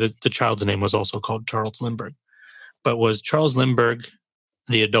 by the way, the child's name was also called Charles Lindbergh, but was Charles Lindbergh,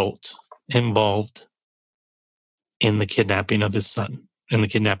 the adult, involved in the kidnapping of his son, in the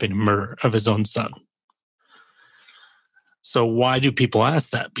kidnapping and murder of his own son? So why do people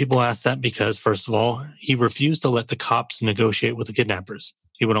ask that? People ask that because, first of all, he refused to let the cops negotiate with the kidnappers.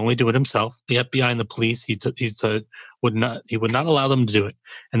 He would only do it himself. The FBI and the police, he would not allow them to do it.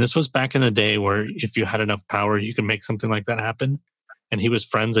 And this was back in the day where if you had enough power, you could make something like that happen. And he was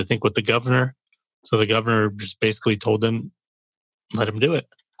friends, I think, with the governor. So the governor just basically told him, let him do it.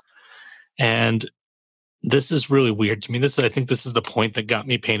 And this is really weird to me. I think this is the point that got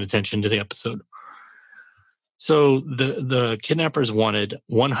me paying attention to the episode. So the kidnappers wanted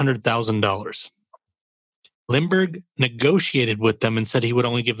 $100,000. Lindbergh negotiated with them and said he would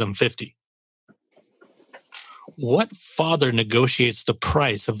only give them $50,000. What father negotiates the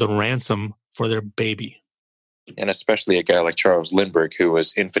price of the ransom for their baby? And especially a guy like Charles Lindbergh, who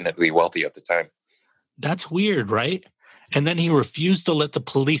was infinitely wealthy at the time. That's weird, right? And then he refused to let the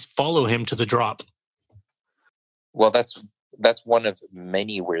police follow him to the drop. Well, that's one of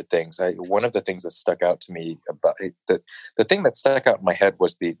many weird things. One of the things that stuck out to me about it, the thing that stuck out in my head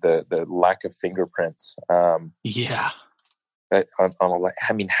was the lack of fingerprints. Yeah.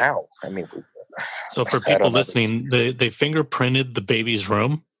 I mean, how? I mean, so for people listening, they fingerprinted the baby's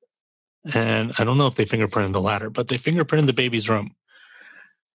room, and I don't know if they fingerprinted the ladder, but they fingerprinted the baby's room,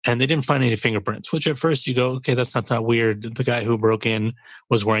 and they didn't find any fingerprints. Which at first you go, okay, that's not that weird. The guy who broke in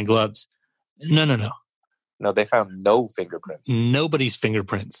was wearing gloves. No. No, they found no fingerprints. Nobody's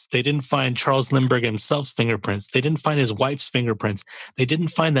fingerprints. They didn't find Charles Lindbergh himself's fingerprints. They didn't find his wife's fingerprints. They didn't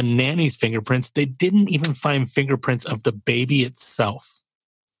find the nanny's fingerprints. They didn't even find fingerprints of the baby itself.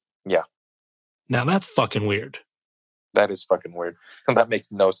 Yeah. Now that's fucking weird. That is fucking weird. That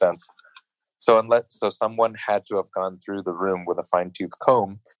makes no sense. So someone had to have gone through the room with a fine-tooth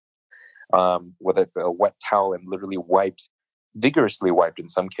comb, with a wet towel, and literally vigorously wiped in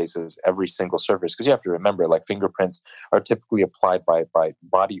some cases every single surface, because you have to remember, like, fingerprints are typically applied by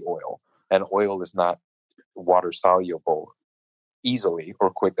body oil, and oil is not water soluble easily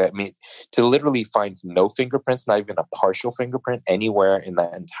or quick. I mean, to literally find no fingerprints, not even a partial fingerprint anywhere in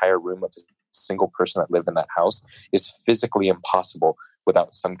that entire room of a single person that lived in that house, is physically impossible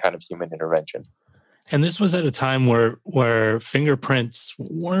without some kind of human intervention. And this was at a time where fingerprints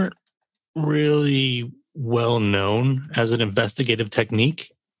weren't really well known as an investigative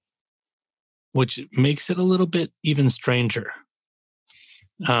technique, which makes it a little bit even stranger.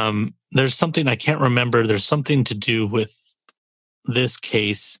 There's something I can't remember. There's something to do with this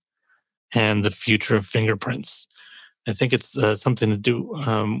case and the future of fingerprints. I think it's something to do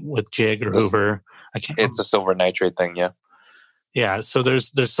with J. Edgar Hoover. It's a silver nitrate thing, yeah. Yeah, so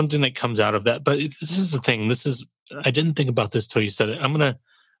there's something that comes out of that. But this is the thing. I didn't think about this till you said it. I'm gonna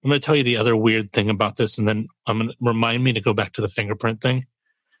tell you the other weird thing about this, and then I'm gonna remind me to go back to the fingerprint thing.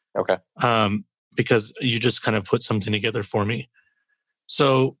 Okay. Because you just kind of put something together for me.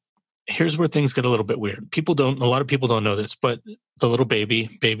 So here's where things get a little bit weird. A lot of people don't know this, but the little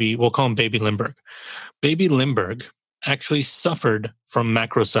baby, we'll call him Baby Lindbergh. Baby Lindbergh actually suffered from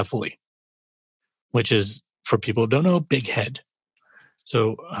macrocephaly. which is, for people who don't know, big head.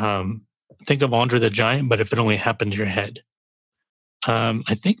 So think of Andre the Giant, but if it only happened to your head.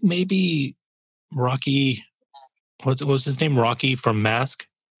 I think maybe Rocky, what was his name? Rocky from Mask.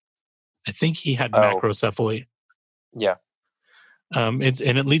 I think he had macrocephaly. Yeah. And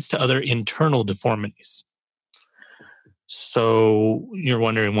it leads to other internal deformities. So you're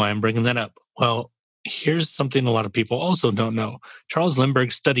wondering why I'm bringing that up. Well, here's something a lot of people also don't know. Charles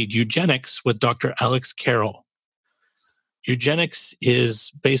Lindbergh studied eugenics with Dr. Alex Carroll. Eugenics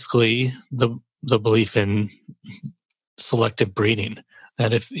is basically the belief in selective breeding,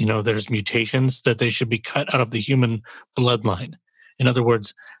 that if there's mutations, that they should be cut out of the human bloodline. In other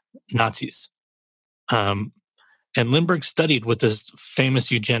words, Nazis. And Lindbergh studied with this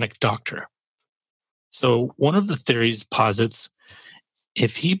famous eugenic doctor. So one of the theories posits,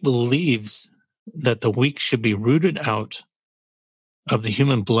 if he believes that the weak should be rooted out of the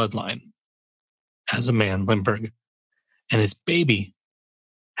human bloodline as a man, Lindbergh, and his baby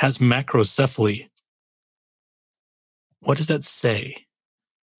has macrocephaly, what does that say?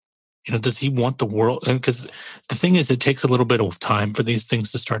 Does he want the world? Because the thing is, it takes a little bit of time for these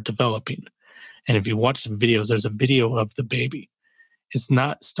things to start developing. And if you watch the videos, there's a video of the baby. It's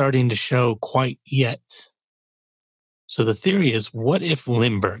not starting to show quite yet. So the theory is, what if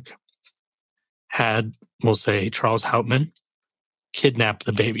Lindbergh had, we'll say, Charles Hauptmann kidnap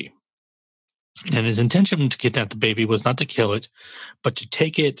the baby? And his intention to kidnap the baby was not to kill it, but to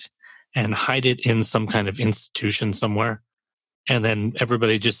take it and hide it in some kind of institution somewhere. And then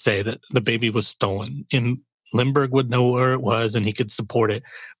everybody just say that the baby was stolen. And Lindbergh would know where it was and he could support it.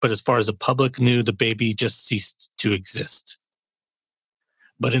 But as far as the public knew, the baby just ceased to exist.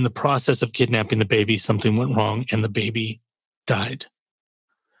 But in the process of kidnapping the baby, something went wrong and the baby died.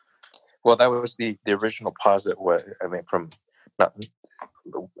 Well, that was the original posit. One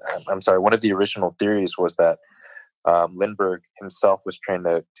of the original theories was that Lindbergh himself was trying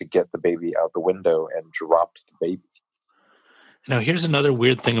to get the baby out the window and dropped the baby. Now, here's another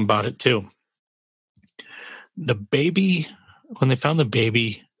weird thing about it, too. The baby, when they found the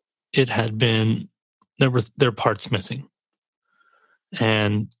baby, it had been, there were parts missing.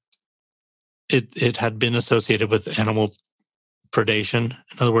 And it had been associated with animal predation.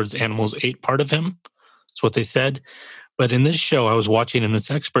 In other words, animals ate part of him. That's what they said. But in this show I was watching, and this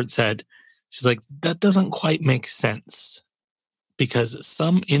expert said, she's like, that doesn't quite make sense because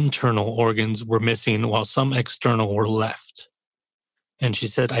some internal organs were missing while some external were left. And she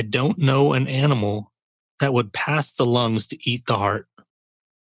said, I don't know an animal that would pass the lungs to eat the heart.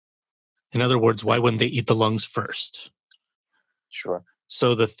 In other words, why wouldn't they eat the lungs first? Sure.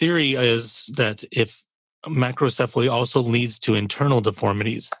 So the theory is that if macrocephaly also leads to internal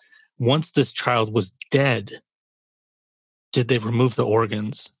deformities, once this child was dead, did they remove the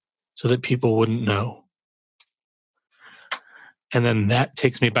organs so that people wouldn't know? And then that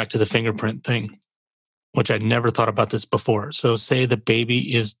takes me back to the fingerprint thing, which I'd never thought about this before. So say the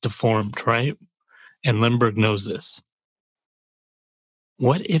baby is deformed, right? And Lindbergh knows this.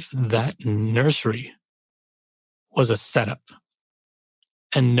 What if that nursery was a setup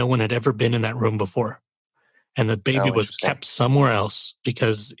and no one had ever been in that room before? And the baby was kept somewhere else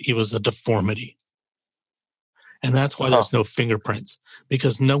because he was a deformity. And that's why there's no fingerprints,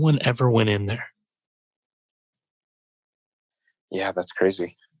 because no one ever went in there. Yeah, that's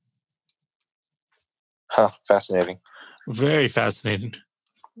crazy. Huh, fascinating. Very fascinating.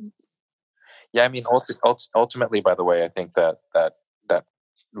 Yeah, I mean, ultimately, by the way, I think that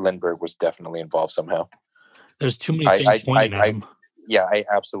Lindbergh was definitely involved somehow. There's too many things pointing at him. Yeah, I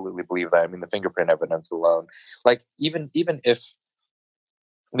absolutely believe that. I mean, the fingerprint evidence alone, like even if,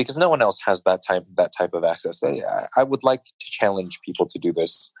 because no one else has that type of access. I would like to challenge people to do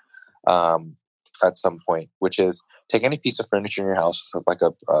this at some point, which is take any piece of furniture in your house, like I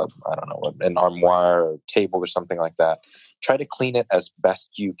don't know, an armoire or table or something like that. Try to clean it as best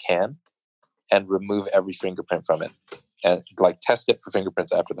you can, and remove every fingerprint from it, and like test it for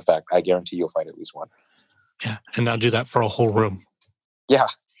fingerprints after the fact. I guarantee you'll find at least one. Yeah, and I'll do that for a whole room. Yeah,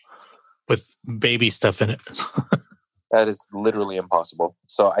 with baby stuff in it. That is literally impossible.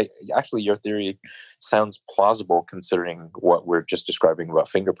 So your theory sounds plausible considering what we're just describing about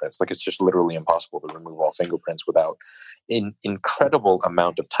fingerprints. Like, it's just literally impossible to remove all fingerprints without an incredible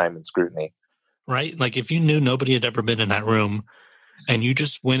amount of time and scrutiny. Right? Like, if you knew nobody had ever been in that room and you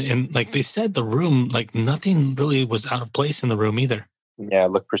just went in, like they said, the room, like nothing really was out of place in the room either. Yeah,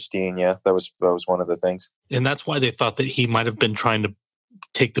 it looked pristine. Yeah, that was one of the things. And that's why they thought that he might have been trying to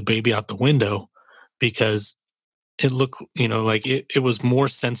take the baby out the window, because it looked, like it was more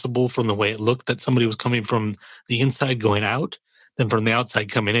sensible from the way it looked that somebody was coming from the inside going out than from the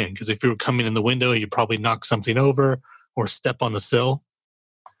outside coming in. Because if you were coming in the window, you'd probably knock something over or step on the sill.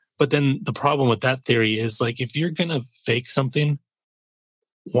 But then the problem with that theory is, like, if you're going to fake something,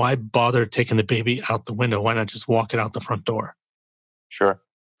 why bother taking the baby out the window? Why not just walk it out the front door? Sure.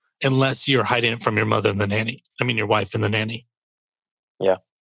 Unless you're hiding it from your mother and the nanny. I mean, your wife and the nanny. Yeah.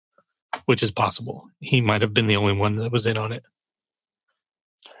 Which is possible. He might have been the only one that was in on it.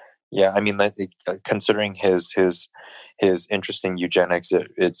 Yeah, I mean, considering his interest in eugenics,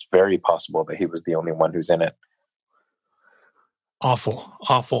 it's very possible that he was the only one who's in it. Awful,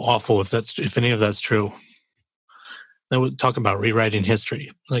 awful, awful. If any of that's true, that would talk about rewriting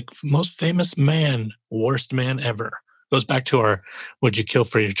history. Like, most famous man, worst man ever. Goes back to our "would you kill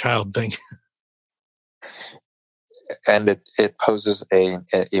for your child" thing. And it poses a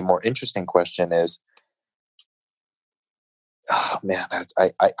more interesting question: is, oh man,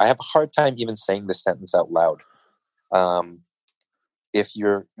 I have a hard time even saying this sentence out loud. If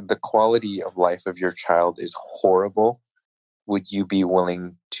the quality of life of your child is horrible, would you be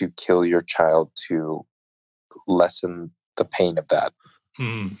willing to kill your child to lessen the pain of that?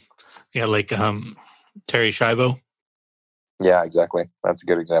 Yeah, like Terry Schiavo. Yeah, exactly. That's a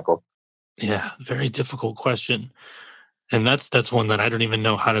good example. Yeah, very difficult question. And that's one that I don't even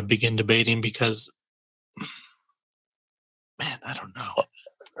know how to begin debating because, man, I don't know.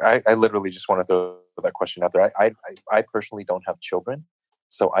 I literally just want to throw that question out there. I personally don't have children,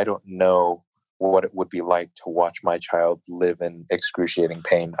 so I don't know what it would be like to watch my child live in excruciating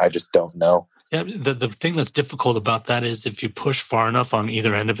pain. I just don't know. Yeah, the thing that's difficult about that is if you push far enough on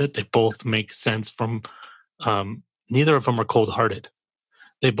either end of it, they both make sense from, neither of them are cold-hearted.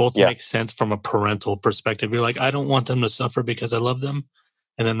 They both make sense from a parental perspective. You're like, I don't want them to suffer because I love them.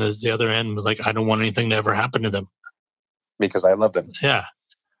 And then there's the other end, like, I don't want anything to ever happen to them. Because I love them. Yeah.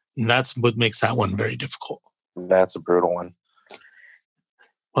 And that's what makes that one very difficult. That's a brutal one.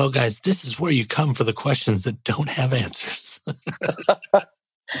 Well, guys, this is where you come for the questions that don't have answers.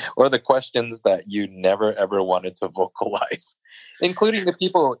 Or the questions that you never, ever wanted to vocalize. Including the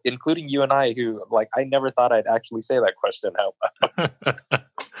people, including you and I, who, like, I never thought I'd actually say that question out loud.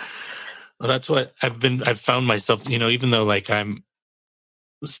 Well, that's what I've found myself, even though, like, I'm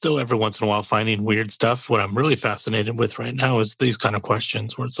still every once in a while finding weird stuff. What I'm really fascinated with right now is these kind of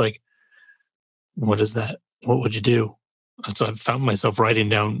questions where it's like, what is that? What would you do? And so I've found myself writing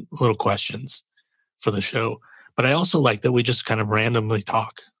down little questions for the show. But I also like that we just kind of randomly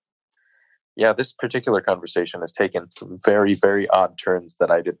talk. Yeah, this particular conversation has taken some very, very odd turns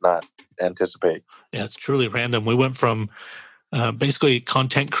that I did not anticipate. Yeah, it's truly random. We went from basically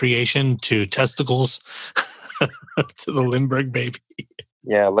content creation to testicles to the Lindbergh baby.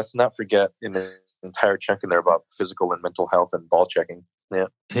 Yeah, let's not forget an entire chunk in there about physical and mental health and ball checking. Yeah.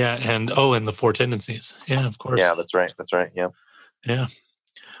 Yeah, and the four tendencies. Yeah, of course. Yeah, that's right. That's right. Yeah. Yeah.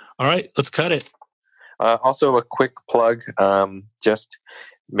 All right, let's cut it. Also, a quick plug. Just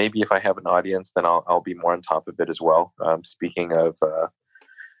maybe if I have an audience, then I'll be more on top of it as well. Speaking of,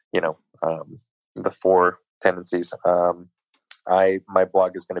 the four tendencies. My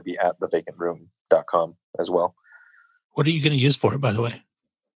blog is going to be at thevacantroom.com as well. What are you going to use for it, by the way?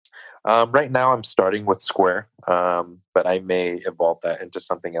 Right now, I'm starting with Square, but I may evolve that into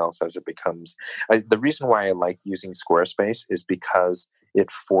something else as it becomes. The reason why I like using Squarespace is because it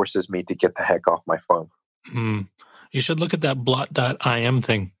forces me to get the heck off my phone. You should look at that blot.im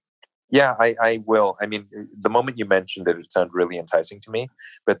thing. Yeah, I will. I mean, the moment you mentioned it, it sounded really enticing to me.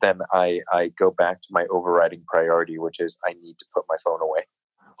 But then I go back to my overriding priority, which is I need to put my phone away.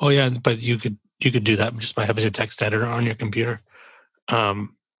 Oh yeah, but you could do that just by having a text editor on your computer,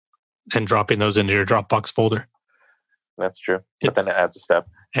 and dropping those into your Dropbox folder. That's true. But then it adds a step,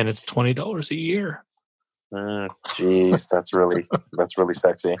 and it's $20 a year. Jeez, that's really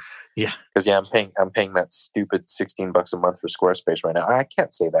sexy. Yeah, because I'm paying that stupid $16 a month for Squarespace right now. I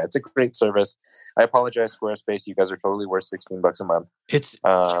can't say that. It's a great service. I apologize, Squarespace. You guys are totally worth $16 a month.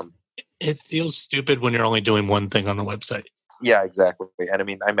 It feels stupid when you're only doing one thing on the website. Yeah, exactly. And I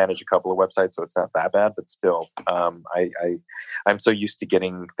mean, I manage a couple of websites, so it's not that bad. But still, I'm so used to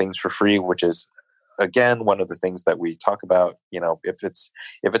getting things for free, which is, again, one of the things that we talk about.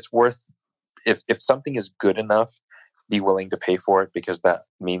 If something is good enough, be willing to pay for it, because that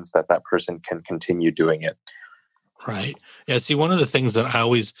means that person can continue doing it. Right. Yeah. See, one of the things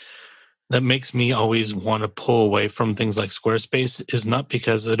that makes me always want to pull away from things like Squarespace is not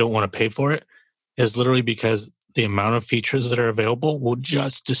because I don't want to pay for it. It's literally because the amount of features that are available will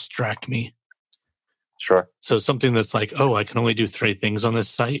just distract me. Sure. So something that's like, oh, I can only do 3 things on this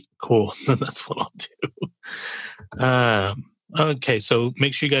site. Cool. That's what I'll do. Okay. So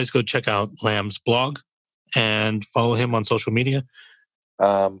make sure you guys go check out Lamb's blog and follow him on social media.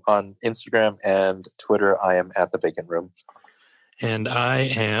 On Instagram and Twitter, I am at the Vacant Room. And I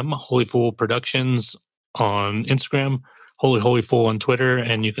am Holy Fool Productions on Instagram, Holy Fool on Twitter,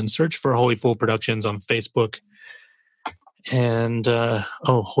 and you can search for Holy Fool Productions on Facebook. And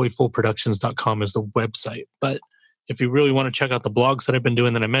holyfoolproductions.com is the website. But if you really want to check out the blogs that I've been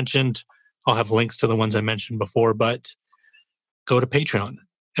doing that I mentioned, I'll have links to the ones I mentioned before. But go to Patreon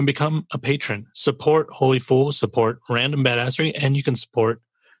and become a patron. Support Holy Fool, support Random Badassery, and you can support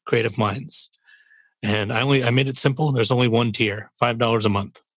Creative Minds. And I made it simple. There's only one tier, $5 a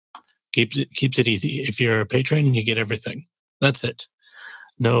month. Keeps it easy. If you're a patron, you get everything. That's it.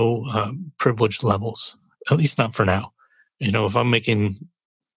 No privilege levels, at least not for now. If I'm making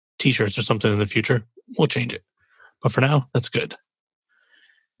T-shirts or something in the future, we'll change it. But for now, that's good.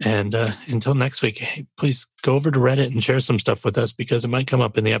 And until next week, hey, please go over to Reddit and share some stuff with us because it might come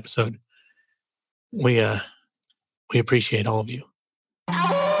up in the episode. We appreciate all of you.